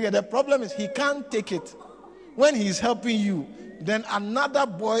problem. The problem is he can't take it when he's helping you. Then another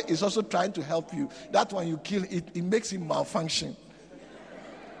boy is also trying to help you. That one you kill, it makes him malfunction.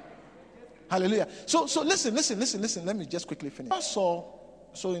 Hallelujah. So listen. Let me just quickly finish. So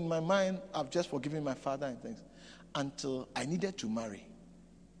in my mind, I've just forgiven my father and things until I needed to marry.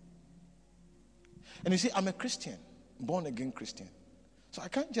 And you see, I'm a Christian, born again Christian. So I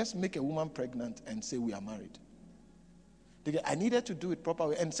can't just make a woman pregnant and say we are married. I needed to do it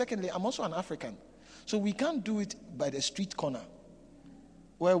properly. And secondly, I'm also an African. So we can't do it by the street corner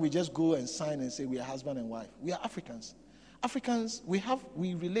where we just go and sign and say we are husband and wife. We are Africans. Africans, we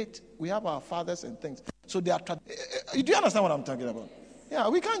relate. We have our fathers and things. So they are. Do you understand what I'm talking about? Yeah,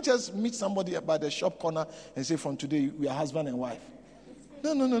 we can't just meet somebody by the shop corner and say from today we are husband and wife.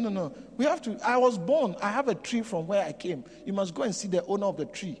 No. We have to. I was born. I have a tree from where I came. You must go and see the owner of the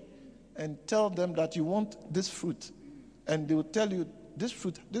tree and tell them that you want this fruit. And they will tell you, this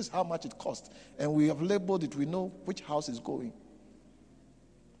fruit, this is how much it costs. And we have labeled it. We know which house is going.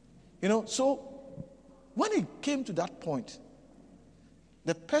 So when it came to that point,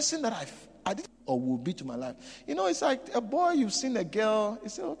 the person that I did or will be to my life, it's like a boy, you've seen a girl, you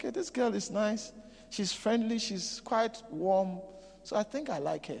say, okay, this girl is nice. She's friendly. She's quite warm. So I think I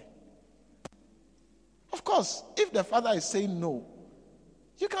like her. Of course, if the father is saying no,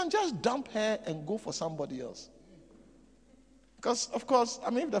 you can just dump her and go for somebody else. Because, of course,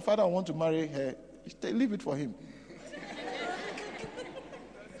 if the father wants to marry her, leave it for him.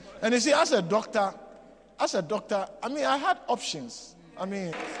 And you see, as a doctor, I had options.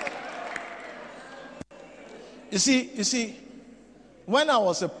 You see, when I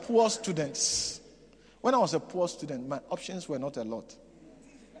was a poor student, my options were not a lot.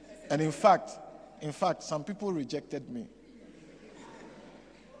 And in fact, some people rejected me.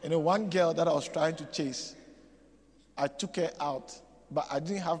 One girl that I was trying to chase, I took her out, but I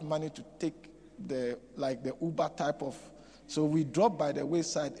didn't have money to take the Uber type of. So we dropped by the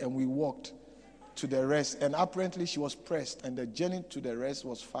wayside and we walked to the rest. And apparently she was pressed, and the journey to the rest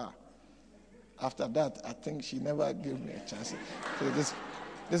was far. After that, I think she never gave me a chance. So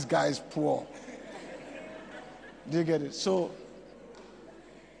this guy is poor. Do you get it? So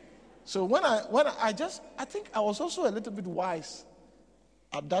So I think I was also a little bit wise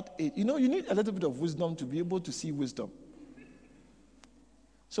at that age. You need a little bit of wisdom to be able to see wisdom.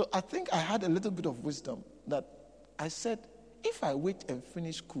 So I think I had a little bit of wisdom that I said, if I wait and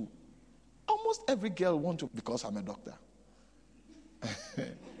finish school, almost every girl wants to, because I'm a doctor.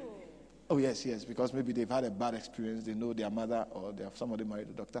 Oh, yes, because maybe they've had a bad experience. They know their mother or somebody married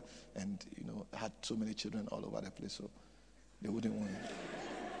a doctor and, had so many children all over the place, so they wouldn't want it.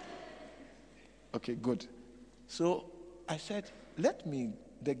 Okay, good. So I said,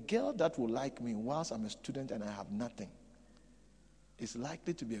 the girl that will like me whilst I'm a student and I have nothing is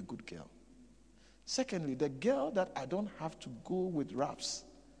likely to be a good girl. Secondly, the girl that I don't have to go with raps,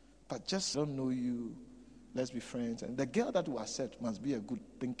 but just don't know you, let's be friends. And the girl that will accept must be a good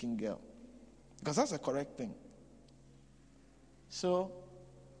thinking girl. Because that's the correct thing. So,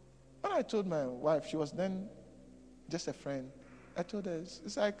 when I told my wife, she was then just a friend, I told her,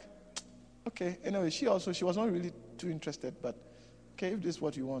 it's like, okay. Anyway, she was not really too interested, but okay, if this is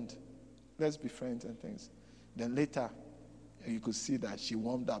what you want, let's be friends and things. Then later, you could see that she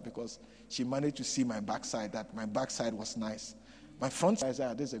warmed up because she managed to see my backside, that my backside was nice. My front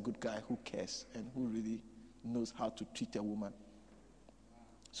side, this is a good guy who cares and who really knows how to treat a woman.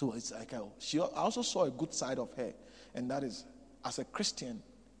 So it's like, I also saw a good side of her, and that is, as a Christian,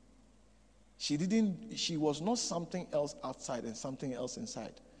 she was not something else outside and something else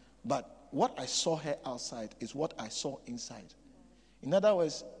inside. But what I saw her outside is what I saw inside. In other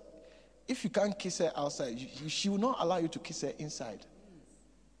words, if you can't kiss her outside, she will not allow you to kiss her inside.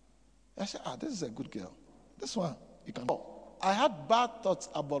 I said, this is a good girl. This one, you can. I had bad thoughts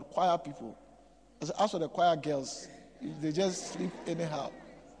about choir people. As for the choir girls, they just sleep anyhow.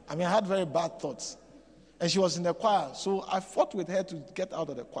 I had very bad thoughts. And she was in the choir, so I fought with her to get out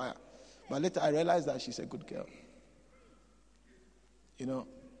of the choir. But later I realized that she's a good girl.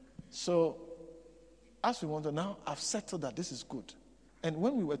 So as we went on, now I've settled that this is good. And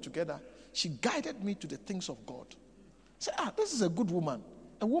when we were together, she guided me to the things of God. Say, this is a good woman.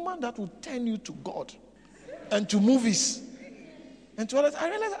 A woman that will turn you to God and to movies. And to others, I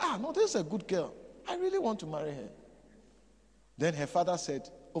realized, no, this is a good girl. I really want to marry her. Then her father said,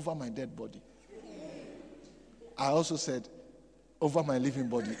 over my dead body. I also said, over my living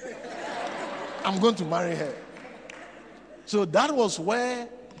body. I'm going to marry her. So that was where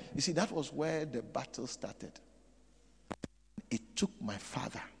the battle started. It took my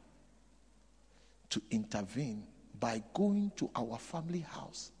father to intervene by going to our family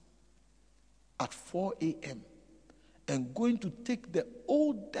house at 4 a.m. and going to take the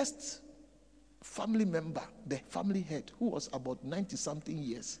oldest family member, the family head, who was about 90-something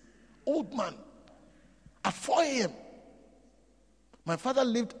years, old man, at 4 a.m. My father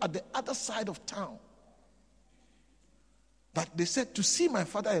lived at the other side of town. But they said to see my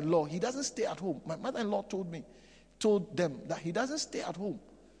father-in-law, he doesn't stay at home. My mother-in-law told them that he doesn't stay at home.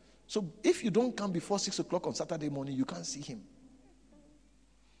 So if you don't come before 6 o'clock on Saturday morning, you can't see him.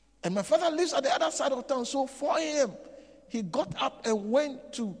 And my father lives at the other side of town. So 4 a.m., he got up and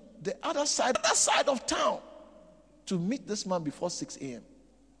went to the other side of town to meet this man before 6 a.m.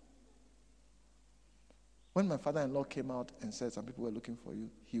 When my father-in-law came out and said some people were looking for you,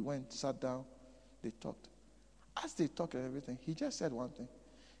 he went, sat down, they talked. As they talked and everything, he just said one thing.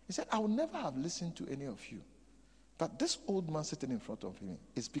 He said, I would never have listened to any of you. But this old man sitting in front of me,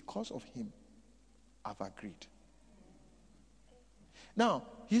 it's because of him I've agreed. Now,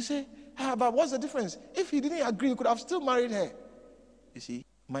 you say, but what's the difference? If he didn't agree, he could have still married her. You see,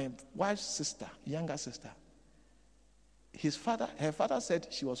 my wife's sister, younger sister, her father said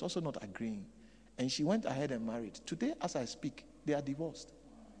she was also not agreeing. And she went ahead and married. Today, as I speak, they are divorced.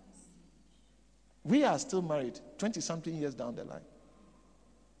 We are still married 20-something years down the line.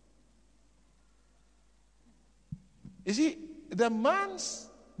 You see,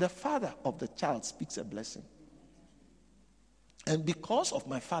 the father of the child speaks a blessing. And because of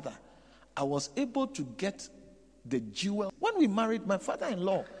my father, I was able to get the jewel. When we married, my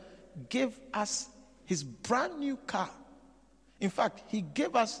father-in-law gave us his brand new car. In fact, he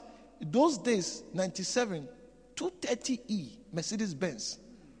gave us, those days, 97, 230E Mercedes-Benz,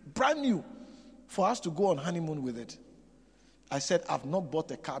 brand new, for us to go on honeymoon with it. I said, I've not bought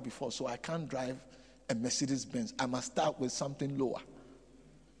a car before, so I can't drive a Mercedes-Benz. I must start with something lower.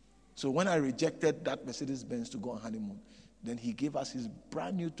 So when I rejected that Mercedes-Benz to go on honeymoon, then he gave us his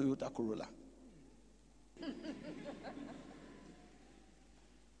brand new Toyota Corolla.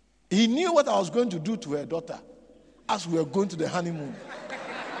 He knew what I was going to do to her daughter as we were going to the honeymoon.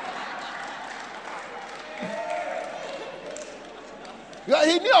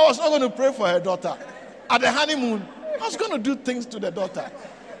 He knew I was not going to pray for her daughter. At the honeymoon, I was going to do things to the daughter.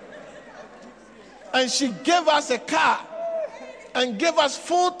 And she gave us a car and gave us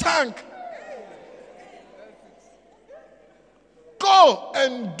full tank. Go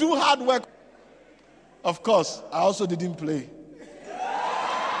and do hard work. Of course, I also didn't play.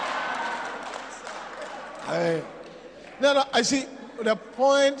 No, I see the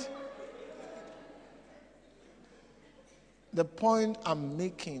point I'm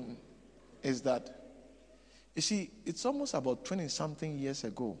making is that, you see, it's almost about 20-something years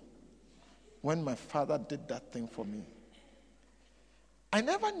ago when my father did that thing for me. I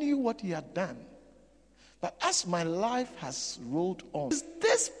never knew what he had done. But as my life has rolled on, it's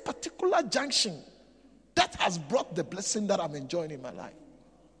this particular junction that has brought the blessing that I'm enjoying in my life.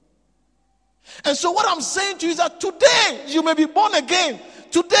 And so what I'm saying to you is that today you may be born again.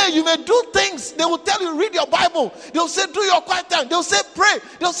 Today you may do things. They will tell you, read your Bible. They'll say, do your quiet time. They'll say, pray.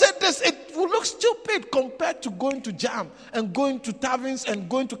 They'll say this. It will look stupid compared to going to jam and going to taverns and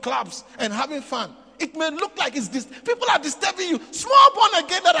going to clubs and having fun. It may look like it's this. People are disturbing you. Small born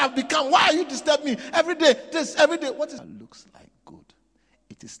again that I've become. Why are you disturbing me? Every day, this, every day. What is it? Looks like good.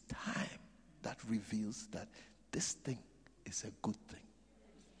 It is time that reveals that this thing is a good thing.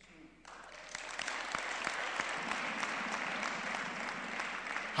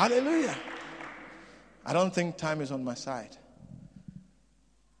 Hallelujah. I don't think time is on my side.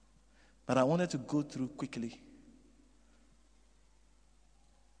 But I wanted to go through quickly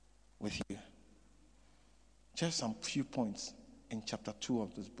with you just some few points in chapter 2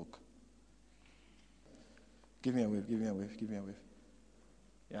 of this book. Give me a wave, give me a wave, give me a wave.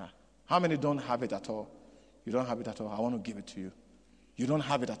 Yeah. How many don't have it at all? You don't have it at all. I want to give it to you. You don't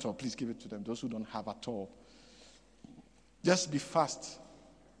have it at all. Please give it to them. Those who don't have at all. Just be fast.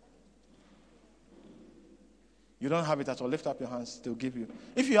 You don't have it at all. Lift up your hands. They'll give you.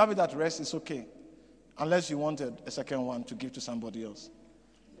 If you have it at rest, it's okay. Unless you wanted a second one to give to somebody else.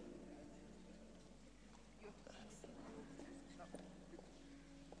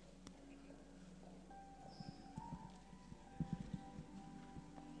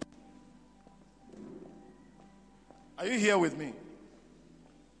 Are you here with me?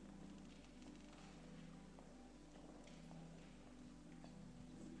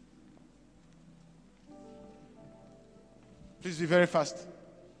 Please be very fast.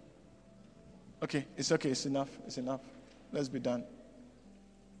 Okay, it's okay, it's enough, it's enough. Let's be done.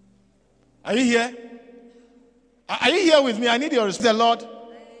 Are you here? Are you here with me? I need your response. The Lord?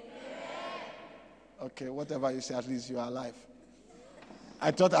 Okay, whatever you say, at least you are alive.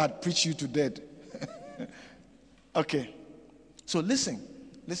 I thought I'd preach you to death. Okay, so listen.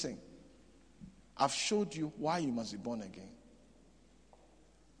 I've showed you why you must be born again.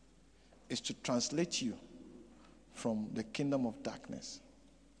 It's to translate you from the kingdom of darkness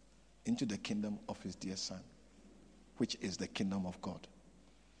into the kingdom of his dear son, which is the kingdom of God.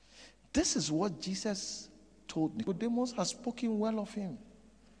 This is what Jesus told Nicodemus has spoken well of him.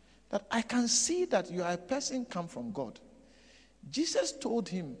 That I can see that you are a person come from God. Jesus told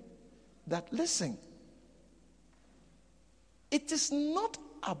him that, listen, it is not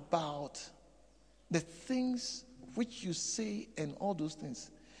about the things which you say and all those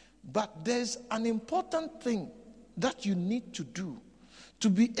things, but there's an important thing that you need to do to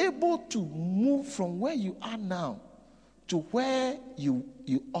be able to move from where you are now to where you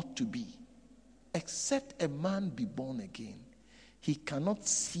ought to be. Except a man be born again, he cannot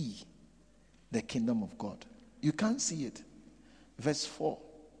see the kingdom of God. You can't see it. Verse 4.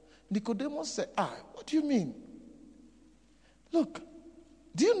 Nicodemus said, what do you mean? Look,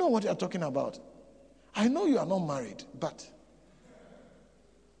 do you know what you're talking about? I know you are not married, but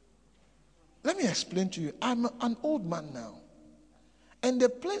let me explain to you. I'm an old man now. And the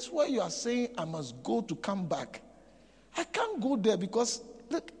place where you are saying I must go to come back, I can't go there because,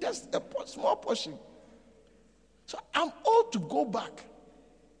 look, there's a small portion. So I'm old to go back.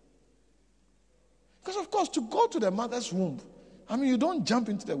 Because, of course, to go to the mother's womb, you don't jump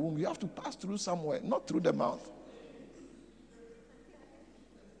into the womb. You have to pass through somewhere, not through the mouth.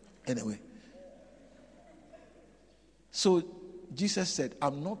 Anyway. So Jesus said,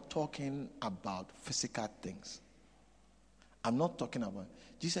 I'm not talking about physical things. I'm not talking about.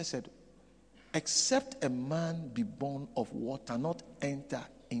 Jesus said, except a man be born of water, not enter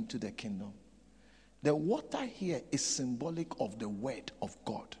into the kingdom. The water here is symbolic of the word of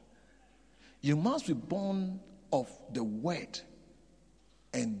God. You must be born of the word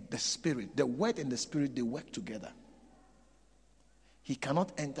and the spirit. The word and the spirit, they work together. He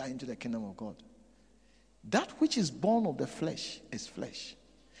cannot enter into the kingdom of God. That which is born of the flesh is flesh.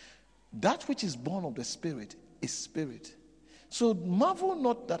 That which is born of the spirit is spirit. So marvel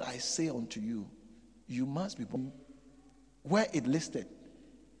not that I say unto you, you must be born. Where it listed,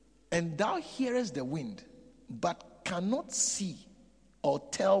 And thou hearest the wind, but cannot see or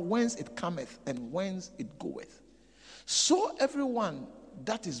tell whence it cometh and whence it goeth. So everyone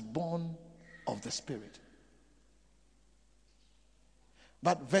that is born of the Spirit.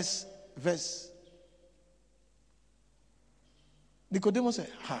 But verse Nicodemus said,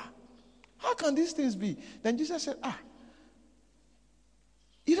 how can these things be? Then Jesus said,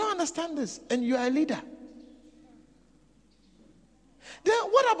 you don't understand this, and you are a leader. Then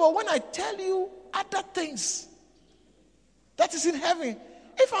what about when I tell you other things that is in heaven?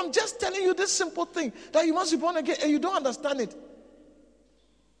 If I'm just telling you this simple thing, that you must be born again, and you don't understand it,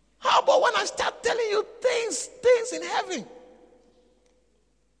 how about when I start telling you things in heaven?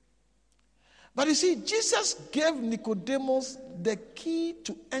 But you see, Jesus gave Nicodemus the key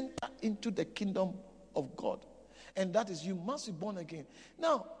to enter into the kingdom of God. And that is, you must be born again.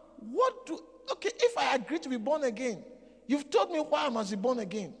 Now, if I agree to be born again, you've told me why I must be born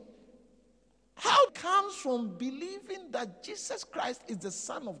again. How it comes from believing that Jesus Christ is the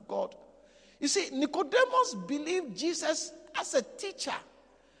Son of God. You see, Nicodemus believed Jesus as a teacher,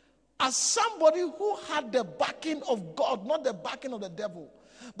 as somebody who had the backing of God, not the backing of the devil.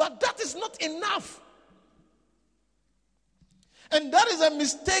 But that is not enough. And that is a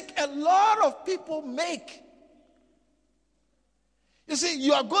mistake a lot of people make. You see,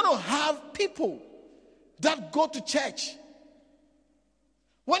 you are going to have people that go to church.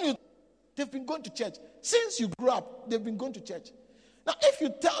 They've been going to church. Since you grew up, they've been going to church. Now, if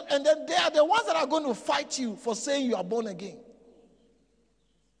you tell, and then they are the ones that are going to fight you for saying you are born again.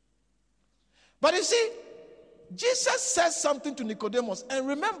 But you see, Jesus says something to Nicodemus. And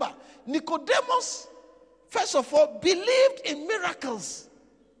remember, Nicodemus, first of all, believed in miracles.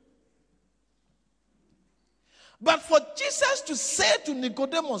 But for Jesus to say to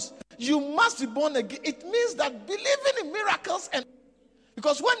Nicodemus, you must be born again, it means that believing in miracles, and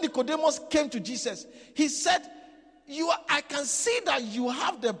because when Nicodemus came to Jesus, he said, I can see that you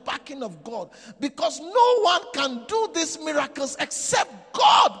have the backing of God, because no one can do these miracles except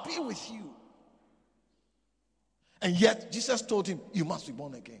God be with you. And yet, Jesus told him, you must be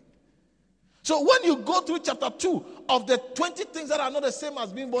born again. So when you go through chapter 2 of the 20 things that are not the same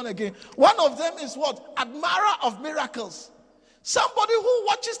as being born again, one of them is what? Admirer of miracles. Somebody who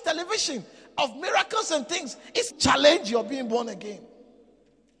watches television of miracles and things is challenge your being born again.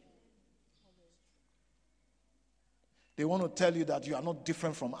 They want to tell you that you are not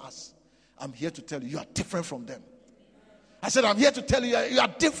different from us. I'm here to tell you, you are different from them. I said, I'm here to tell you, you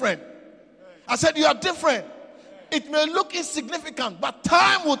are different. I said, you are different. It may look insignificant, but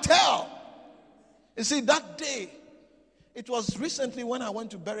time will tell. You see, that day, it was recently when I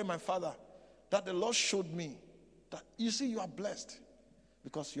went to bury my father that the Lord showed me that, you see, you are blessed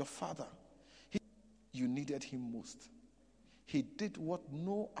because your father, you needed him most. He did what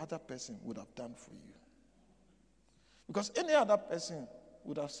no other person would have done for you. Because any other person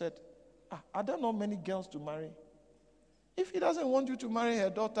would have said, are there not many girls to marry? If he doesn't want you to marry her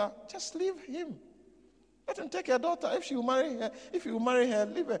daughter, just leave him. Let him take her daughter. If you marry her,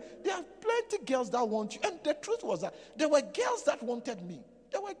 leave her. There are plenty girls that want you. And the truth was that there were girls that wanted me.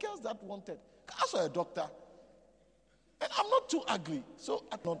 There were girls that wanted. I saw a doctor. And I'm not too ugly. So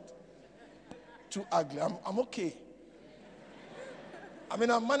I'm not too ugly. I'm okay. I mean,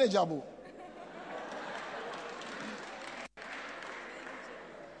 I'm manageable.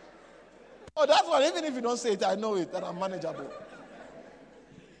 Oh, that's why even if you don't say it, I know it, that I'm manageable.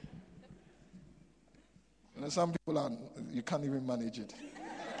 Some people you can't even manage it.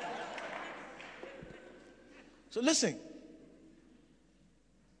 So listen.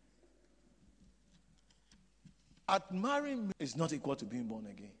 Admiring me is not equal to being born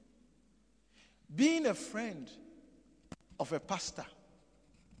again. Being a friend of a pastor,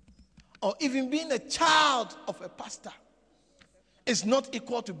 or even being a child of a pastor, is not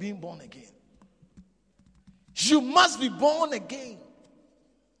equal to being born again. You must be born again.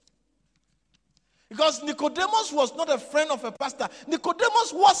 Because Nicodemus was not a friend of a pastor.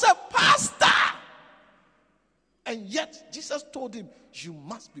 Nicodemus was a pastor. And yet, Jesus told him, you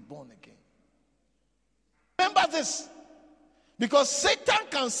must be born again. Remember this. Because Satan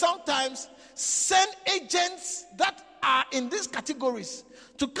can sometimes send agents that are in these categories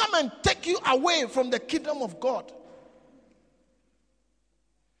to come and take you away from the kingdom of God.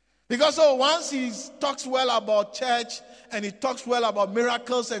 Because once he talks well about church and he talks well about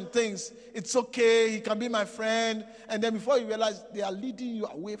miracles and things, it's okay, he can be my friend. And then before you realize, they are leading you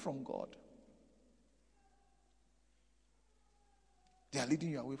away from God. They are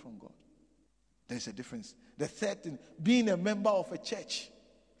leading you away from God. There's a difference. The third thing, being a member of a church.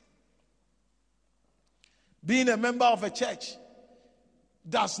 Being a member of a church.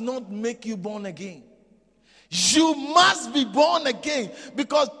 does not make you born again. You must be born again,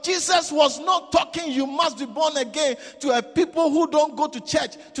 because Jesus was not talking you must be born again to a people who don't go to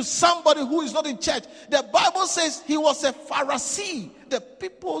church, to somebody who is not in church. The Bible says he was a Pharisee, the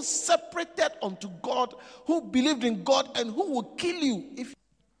people separated unto God, who believed in God and who will kill you if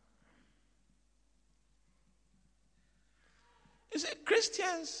you see.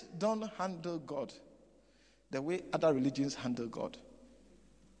 Christians don't handle God the way other religions handle God.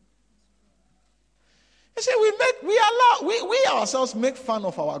 You see, we ourselves make fun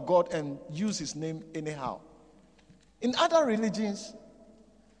of our God and use his name anyhow. In other religions,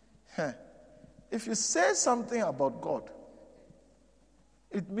 if you say something about God,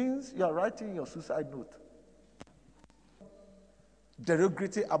 it means you are writing your suicide note.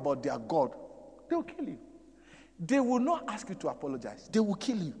 Derogatory about their God, they will kill you. They will not ask you to apologize. They will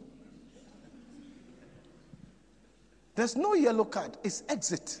kill you. There's no yellow card. It's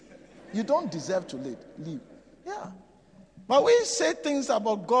exit. You don't deserve to leave. Yeah. But we say things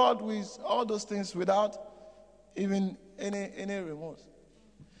about God with all those things without even any remorse.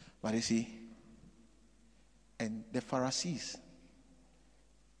 But you see, and the Pharisees,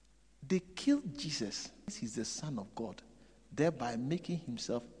 they killed Jesus. He's the Son of God, thereby making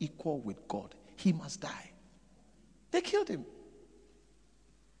himself equal with God. He must die. They killed him.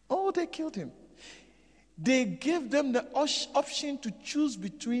 Oh, they killed him. They gave them the option to choose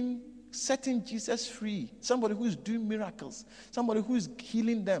between setting Jesus free, somebody who is doing miracles, somebody who is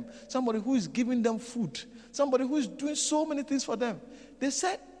healing them, somebody who is giving them food, somebody who is doing so many things for them. They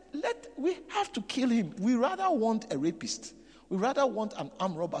said, we have to kill him. We rather want a rapist. We rather want an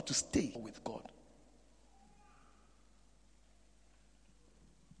armed robber to stay with God.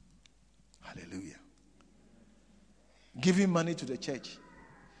 Hallelujah. Giving money to the church.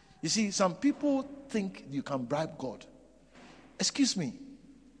 You see, some people think you can bribe God. Excuse me.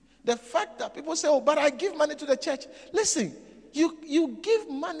 The fact that people say, oh, but I give money to the church. Listen, you give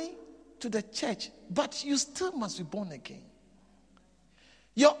money to the church, but you still must be born again.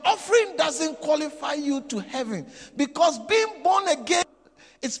 Your offering doesn't qualify you to heaven, because being born again,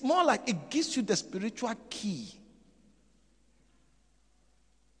 it's more like it gives you the spiritual key.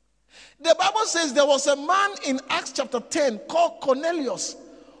 The Bible says there was a man in Acts chapter 10 called Cornelius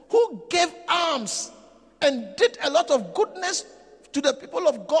who gave alms and did a lot of goodness to the people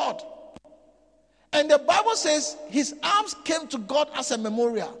of God. And the Bible says his alms came to God as a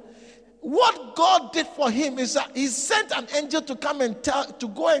memorial. What God did for him is that he sent an angel to come and to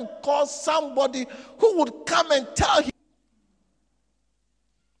go and call somebody who would come and tell him,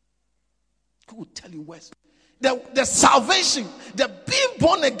 who would tell you where the salvation, the being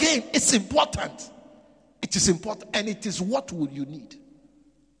born again is important. It is important, and it is what would you need.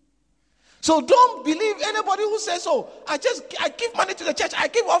 So don't believe anybody who says, oh, I give money to the church, I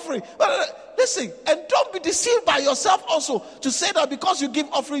give offering. Listen, and don't be deceived by yourself also to say that because you give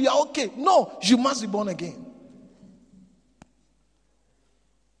offering, you're okay. No, you must be born again.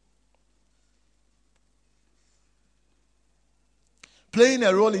 Playing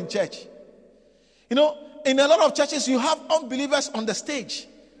a role in church. You know, in a lot of churches, you have unbelievers on the stage.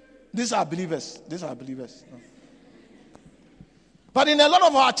 These are believers. But in a lot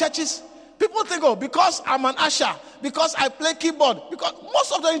of our churches, people think, oh, because I'm an usher, because I play keyboard, because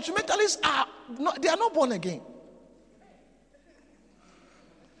most of the instrumentalists are not born again.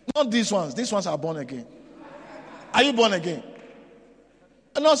 Not these ones. These ones are born again. Are you born again?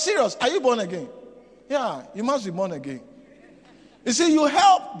 No, serious. Are you born again? Yeah, you must be born again. You see, you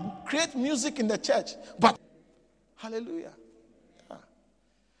help create music in the church, but hallelujah. Yeah.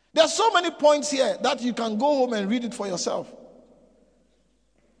 There are so many points here that you can go home and read it for yourself.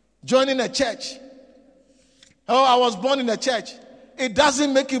 Joining a church. Oh, I was born in a church. It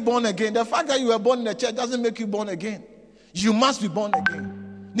doesn't make you born again. The fact that you were born in a church doesn't make you born again. You must be born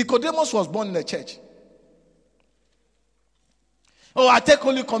again. Nicodemus was born in a church. Oh, I take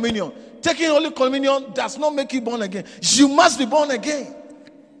Holy Communion. Taking Holy Communion does not make you born again. You must be born again.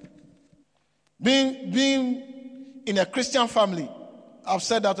 Being in a Christian family, I've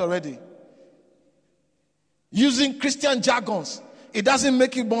said that already. Using Christian jargons, it doesn't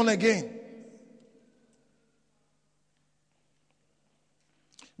make you born again.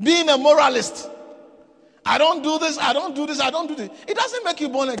 Being a moralist, I don't do this, I don't do this, I don't do this. It doesn't make you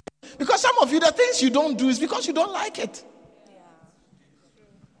born again. Because some of you, the things you don't do is because you don't like it.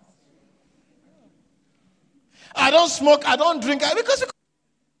 I don't smoke, I don't drink, because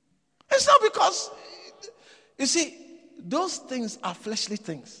it's not because, you see, those things are fleshly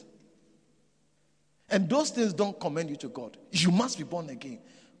things. And those things don't commend you to God. You must be born again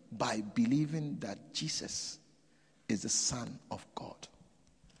by believing that Jesus is the Son of God.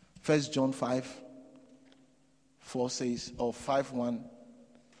 1 John 5:4 says, or 5:1,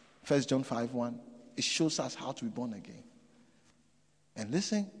 1 John 5:1, it shows us how to be born again. And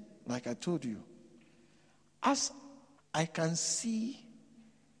listen, like I told you, as I can see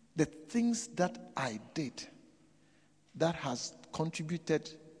the things that I did that has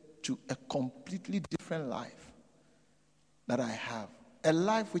contributed to a completely different life that I have, a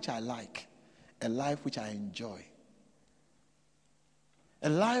life which I like, a life which I enjoy, a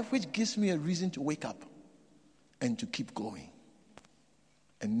life which gives me a reason to wake up and to keep going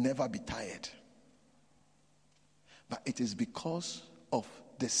and never be tired. But it is because of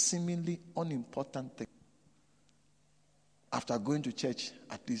the seemingly unimportant thing. After going to church,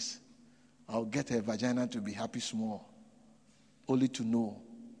 at least I'll get a vagina to be happy small, only to know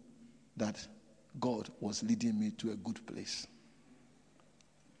that God was leading me to a good place.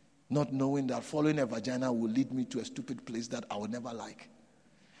 Not knowing that following a vagina will lead me to a stupid place that I will never like.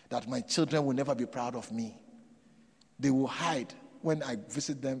 That my children will never be proud of me. They will hide when I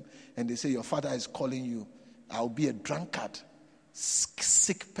visit them and they say, your father is calling you. I'll be a drunkard,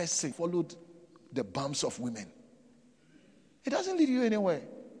 sick person, followed the bumps of women. It doesn't lead you anywhere.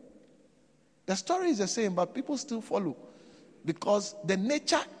 The story is the same, but people still follow. Because the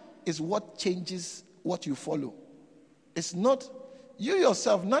nature is what changes what you follow. It's not you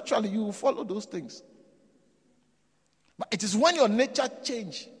yourself. Naturally, you will follow those things. But it is when your nature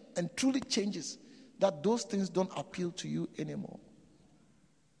changes and truly changes that those things don't appeal to you anymore.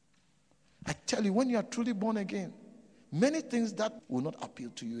 I tell you, when you are truly born again, many things that will not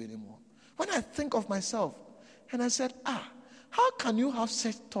appeal to you anymore. When I think of myself, and I said, how can you have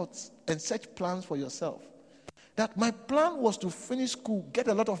such thoughts and such plans for yourself? That my plan was to finish school, get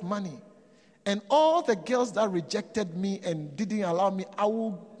a lot of money, and all the girls that rejected me and didn't allow me, I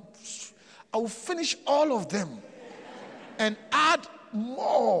will finish all of them and add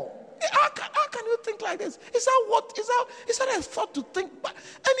more. How can you think like this? Is that a thought to think?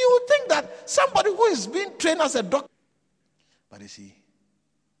 And you would think that somebody who is being trained as a doctor. But you see,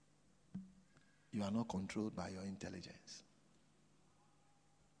 you are not controlled by your intelligence.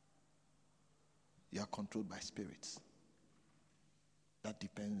 You are controlled by spirits. That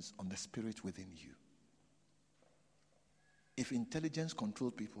depends on the spirit within you. If intelligence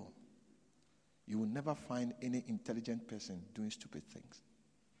controls people, you will never find any intelligent person doing stupid things.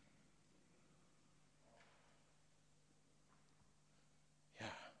 Yeah.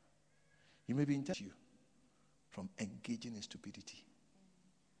 You may be intelligent from engaging in stupidity.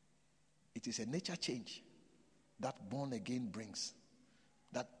 It is a nature change that born again brings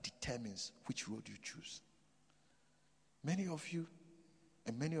that determines which road you choose. Many of you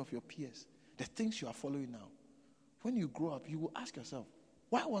and many of your peers, the things you are following now, when you grow up, you will ask yourself,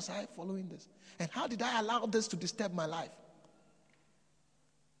 why was I following this? And how did I allow this to disturb my life?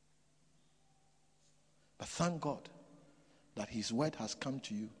 But thank God that his word has come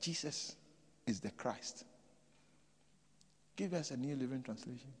to you. Jesus is the Christ. Give us a New Living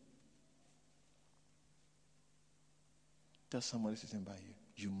Translation. Tell somebody sitting by you,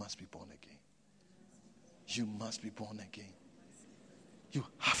 you must be born again. You must be born again. You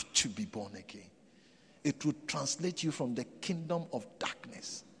have to be born again. It will translate you from the kingdom of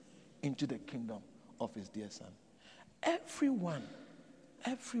darkness into the kingdom of his dear son. Everyone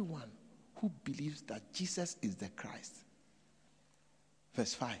who believes that Jesus is the Christ.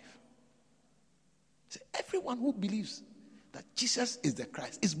 Verse 5. Say, everyone who believes that Jesus is the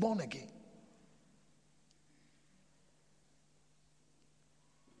Christ is born again.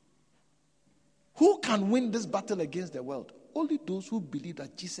 Who can win this battle against the world? Only those who believe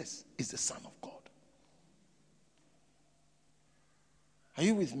that Jesus is the Son of God. Are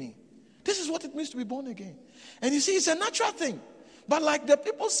you with me? This is what it means to be born again. And you see, it's a natural thing. But like the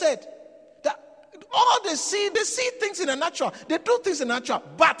people said, that all they see things in the natural. They do things in the natural,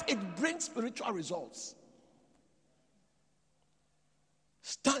 but it brings spiritual results.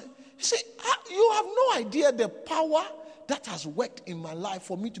 You see, you have no idea the power that has worked in my life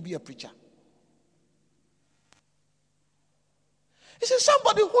for me to be a preacher. You see,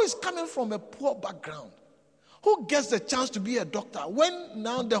 somebody who is coming from a poor background, who gets the chance to be a doctor, when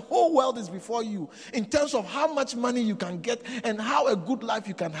now the whole world is before you in terms of how much money you can get and how a good life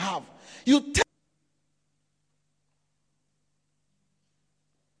you can have.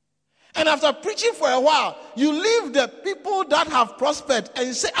 And after preaching for a while, you leave the people that have prospered and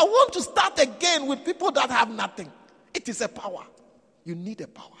you say, I want to start again with people that have nothing. It is a power. You need a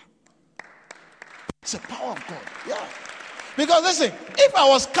power. It's a power of God. Yeah. Because listen, if I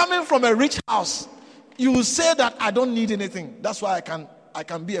was coming from a rich house, you will say that I don't need anything. That's why I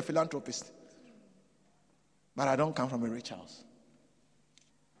can be a philanthropist. But I don't come from a rich house.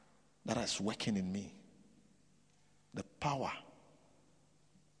 that is working in me, the power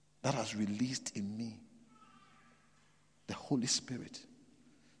that has released in me, the Holy Spirit,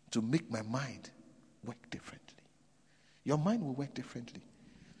 to make my mind work differently. Your mind will work differently.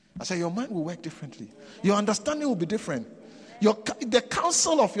 I say your mind will work differently. Your understanding will be different. The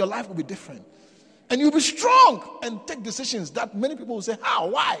counsel of your life will be different. And you'll be strong and take decisions that many people will say, how?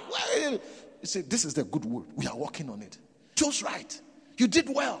 Why? You say, this is the good word. We are working on it. Chose right. You did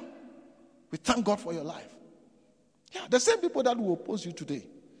well. We thank God for your life. Yeah, the same people that will oppose you today,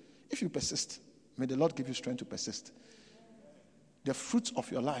 if you persist, may the Lord give you strength to persist. The fruits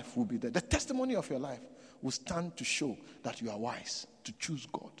of your life will be there. The testimony of your life will stand to show that you are wise to choose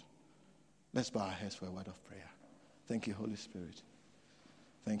God. Let's bow our heads for a word of prayer. Thank you, Holy Spirit.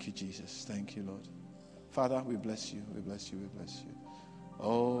 Thank you, Jesus. Thank you, Lord. Father, we bless you. We bless you. We bless you.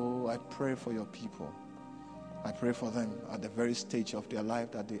 Oh, I pray for your people. I pray for them at the very stage of their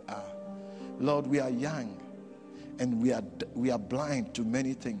life that they are. Lord, we are young and we are blind to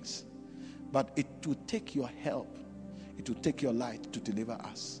many things. But it will take your help. It will take your light to deliver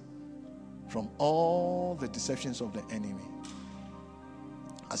us from all the deceptions of the enemy.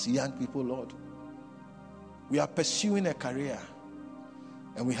 As young people, Lord, we are pursuing a career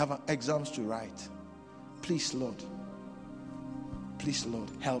and we have exams to write. Please, Lord,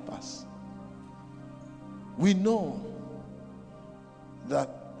 help us. We know that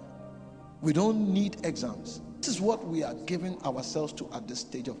we don't need exams. This is what we are giving ourselves to at this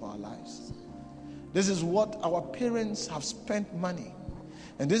stage of our lives. This is what our parents have spent money.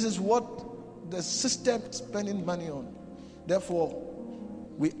 And this is what the system is spending money on. Therefore,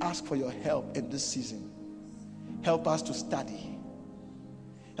 we ask for your help in this season. Help us to study.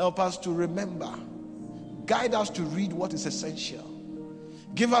 Help us to remember. Guide us to read what is essential.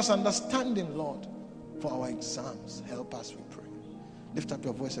 Give us understanding, Lord, for our exams. Help us, we pray. Lift up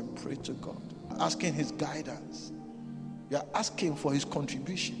your voice and pray to God. Asking his guidance. You are asking for his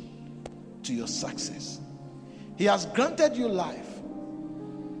contribution to your success. He has granted you life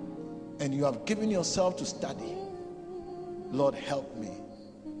and you have given yourself to study. Lord, help me.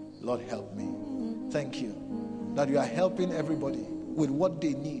 Lord, help me. Thank you that you are helping everybody with what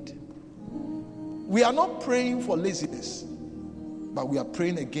they need. We are not praying for laziness, but we are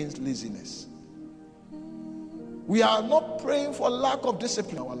praying against laziness. We are not praying for lack of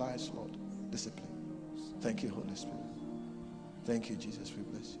discipline in our lives, Lord. Discipline. Thank you, Holy Spirit. Thank you, Jesus. We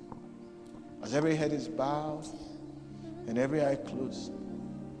bless you. As every head is bowed and every eye closed,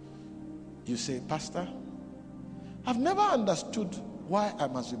 you say, Pastor, I've never understood why I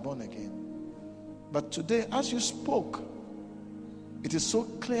must be born again. But today, as you spoke, it is so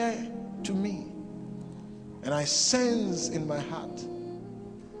clear to me. And I sense in my heart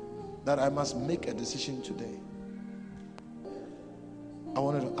that I must make a decision today. I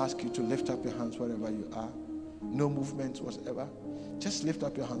wanted to ask you to lift up your hands wherever you are. No movements whatsoever. Just lift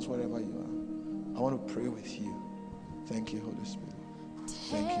up your hands wherever you are. I want to pray with you. Thank you, Holy Spirit.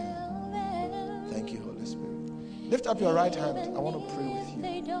 Thank you. Thank you, Holy Spirit. Lift up your right hand. I want to pray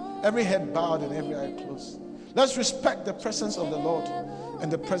with you. Every head bowed and every eye closed. Let's respect the presence of the Lord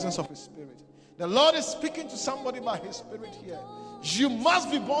and the presence of his Spirit. The Lord is speaking to somebody by his Spirit here. You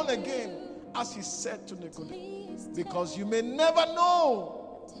must be born again, as he said to Nicodemus, because you may never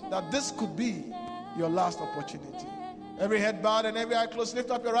know that this could be your last opportunity. Every head bowed and every eye closed.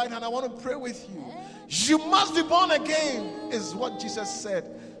 Lift up your right hand. I want to pray with you. You must be born again, is what Jesus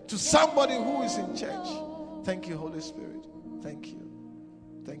said to somebody who is in church. Thank you, Holy Spirit. Thank you.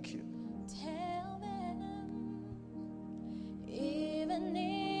 Thank you.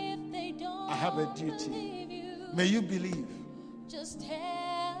 I have a duty. May you believe. Just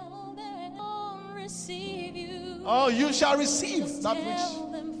tell them, receive you. Oh, you shall receive that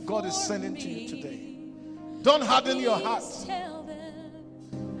which God is sending to you today. Don't harden your heart.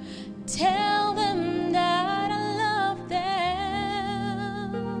 Tell them that I love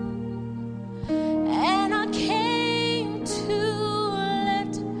them, and I came to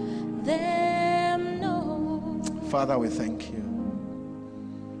let them know. Father, we thank you.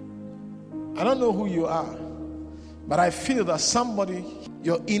 I don't know who you are, but I feel that somebody,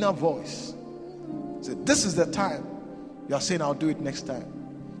 your inner voice, said, this is the time. You are saying, I'll do it next time.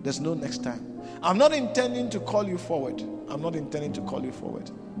 There's no next time. I'm not intending to call you forward. I'm not intending to call you forward.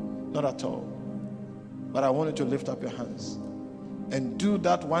 Not at all. But I wanted to lift up your hands and do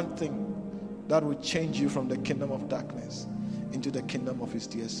that one thing that will change you from the kingdom of darkness into the kingdom of his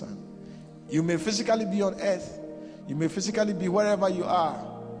dear Son. You may physically be on earth. You may physically be wherever you are.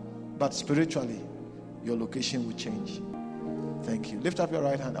 But spiritually, your location will change. Thank you. Lift up your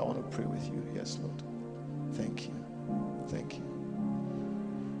right hand. I want to pray with you. Yes, Lord. Thank you. Thank you.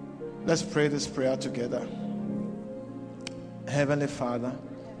 Let's pray this prayer together. Heavenly Father,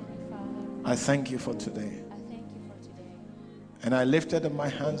 I thank you for today. And I lifted up my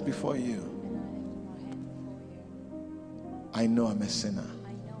hands before you. I know I'm a sinner.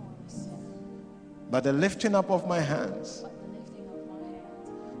 But the lifting up of my hands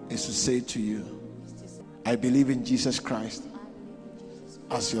is to say to you, I believe in Jesus Christ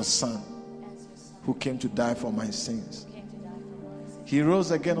as your Son who came to die for my sins. He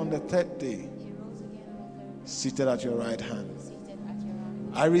rose again on the third day, seated at your right hand.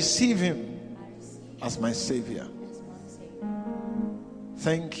 I receive him as my Savior.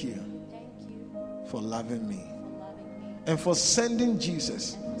 Thank you for loving me and for sending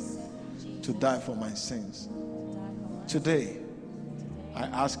Jesus to die for my sins. Today, I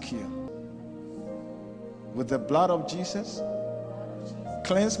ask you, with the blood of Jesus,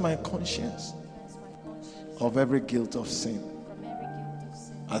 cleanse my conscience of every guilt of sin.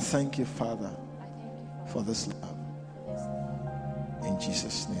 I thank you, Father, for this love. In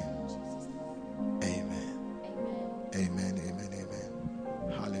Jesus' name. Amen. Amen, amen,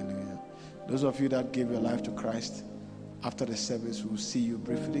 amen. Hallelujah. Those of you that gave your life to Christ, after the service, we'll see you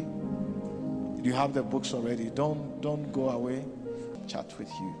briefly. You have the books already. Don't go away. Chat with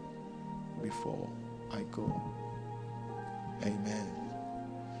you before I go. Amen.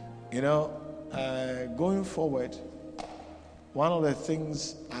 You know, going forward, one of the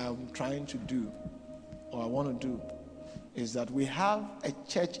things I'm trying to do, or I want to do, is that we have a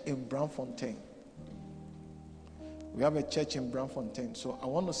church in Braamfontein. We have a church in Braamfontein. So I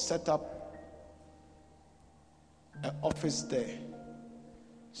want to set up an office there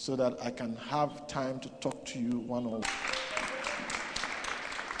so that I can have time to talk to you one-on-one.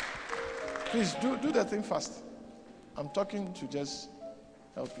 Please do the thing fast. I'm talking to just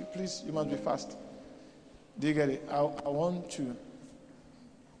help you. Please, you must be fast. Do you get it? I want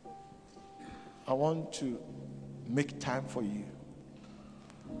to make time for you.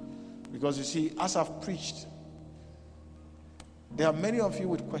 Because you see, as I've preached, there are many of you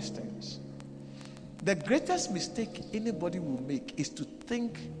with questions. The greatest mistake anybody will make is to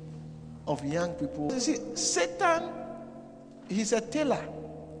think of young people. You see, Satan, he's a tailor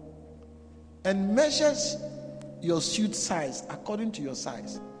and measures your suit size according to your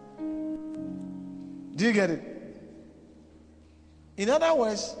size. Do you get it? In other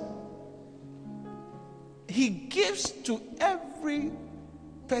words, he gives to every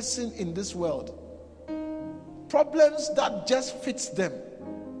person in this world problems that just fits them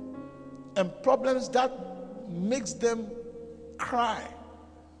and problems that makes them cry,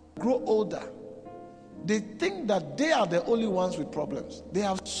 grow older. They think that they are the only ones with problems. They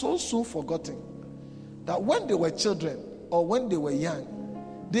have so soon forgotten that when they were children or when they were young,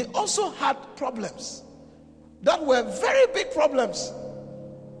 they also had problems that were very big problems.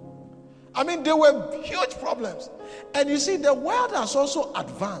 I mean, they were huge problems. And you see, the world has also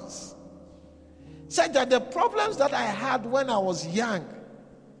advanced. Said that the problems that I had when I was young,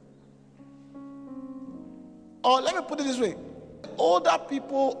 or let me put it this way, older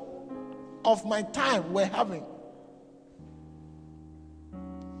people of my time were having.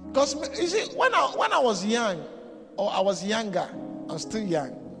 Because you see, when I was young, or I was younger, I'm still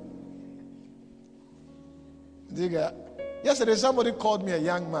young. Yesterday somebody called me a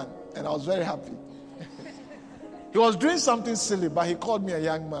young man, and I was very happy. He was doing something silly, but he called me a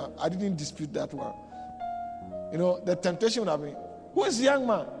young man. I didn't dispute that one. You know, the temptation would have been, who is young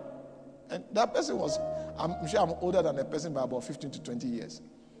man? And that person was, I'm sure I'm older than the person by about 15 to 20 years.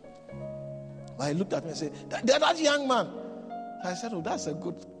 But he looked at me and said, that young man. I said, oh, that's a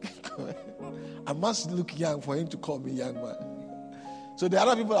good comment. I must look young for him to call me young man. So the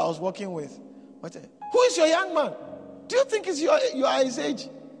other people I was working with, who is your young man? Do you think you are his age?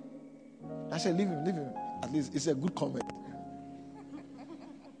 I said, leave him. At least it's a good comment.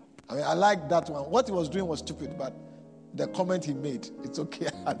 I mean, I like that one. What he was doing was stupid, but the comment he made, it's okay.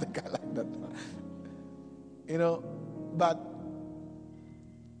 I think I like that one. You know, but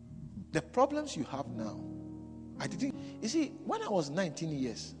the problems you have now, you see, when I was 19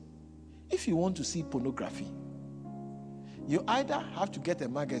 years, if you want to see pornography, you either have to get a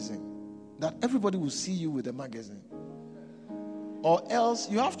magazine that everybody will see you with a magazine, or else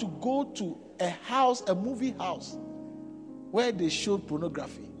you have to go to a house, a movie house, where they showed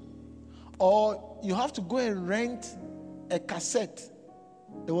pornography, or you have to go and rent a cassette.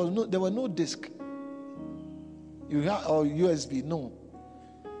 There were no disc, or USB. No,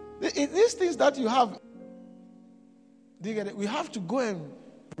 these things that you have. Do you get it? We have to go and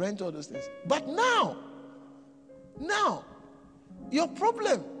rent all those things. But now, your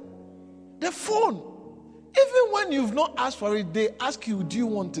problem, the phone, even when you've not asked for it, they ask you, do you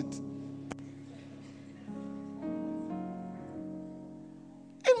want it?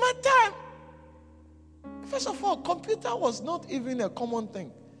 that time, first of all, computer was not even a common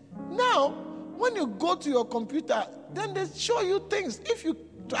thing. Now, when you go to your computer, then they show you things. If you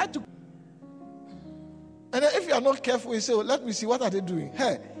try to, and then if you are not careful, you say, oh, let me see, what are they doing?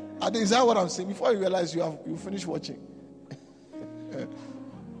 Hey, is that what I'm saying? Before you realize you finish watching.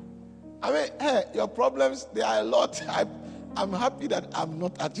 I mean, hey, your problems, there are a lot. I'm happy that I'm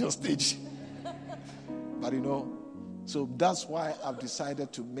not at your stage. But so that's why I've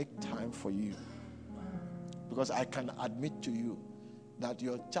decided to make time for you. Because I can admit to you that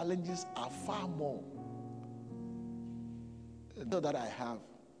your challenges are far more that I have.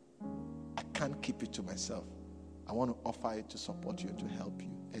 I can't keep it to myself. I want to offer it to support you and to help you.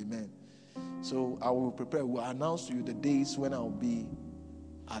 Amen. So I will prepare. We'll announce to you the days when I'll be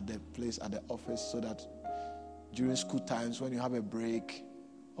at the place, at the office, so that during school times, when you have a break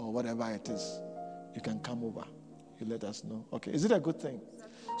or whatever it is, you can come over. You let us know. Okay. Is it a good thing?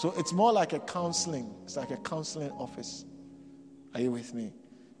 So it's more like a counseling. It's like a counseling office. Are you with me?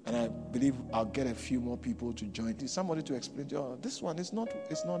 And I believe I'll get a few more people to join. Somebody to explain to you, oh, this one is not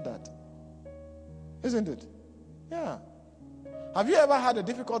that. Isn't it? Yeah. Have you ever had a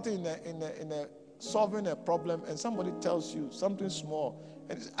difficulty in solving a problem and somebody tells you something small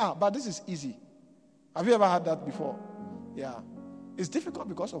and it's, but this is easy? Have you ever had that before? Yeah. It's difficult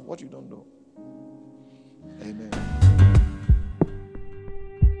because of what you don't know. Amen.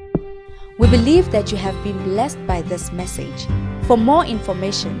 We believe that you have been blessed by this message. For more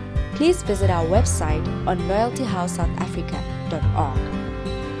information, please visit our website on loyaltyhousesouthafrica.org.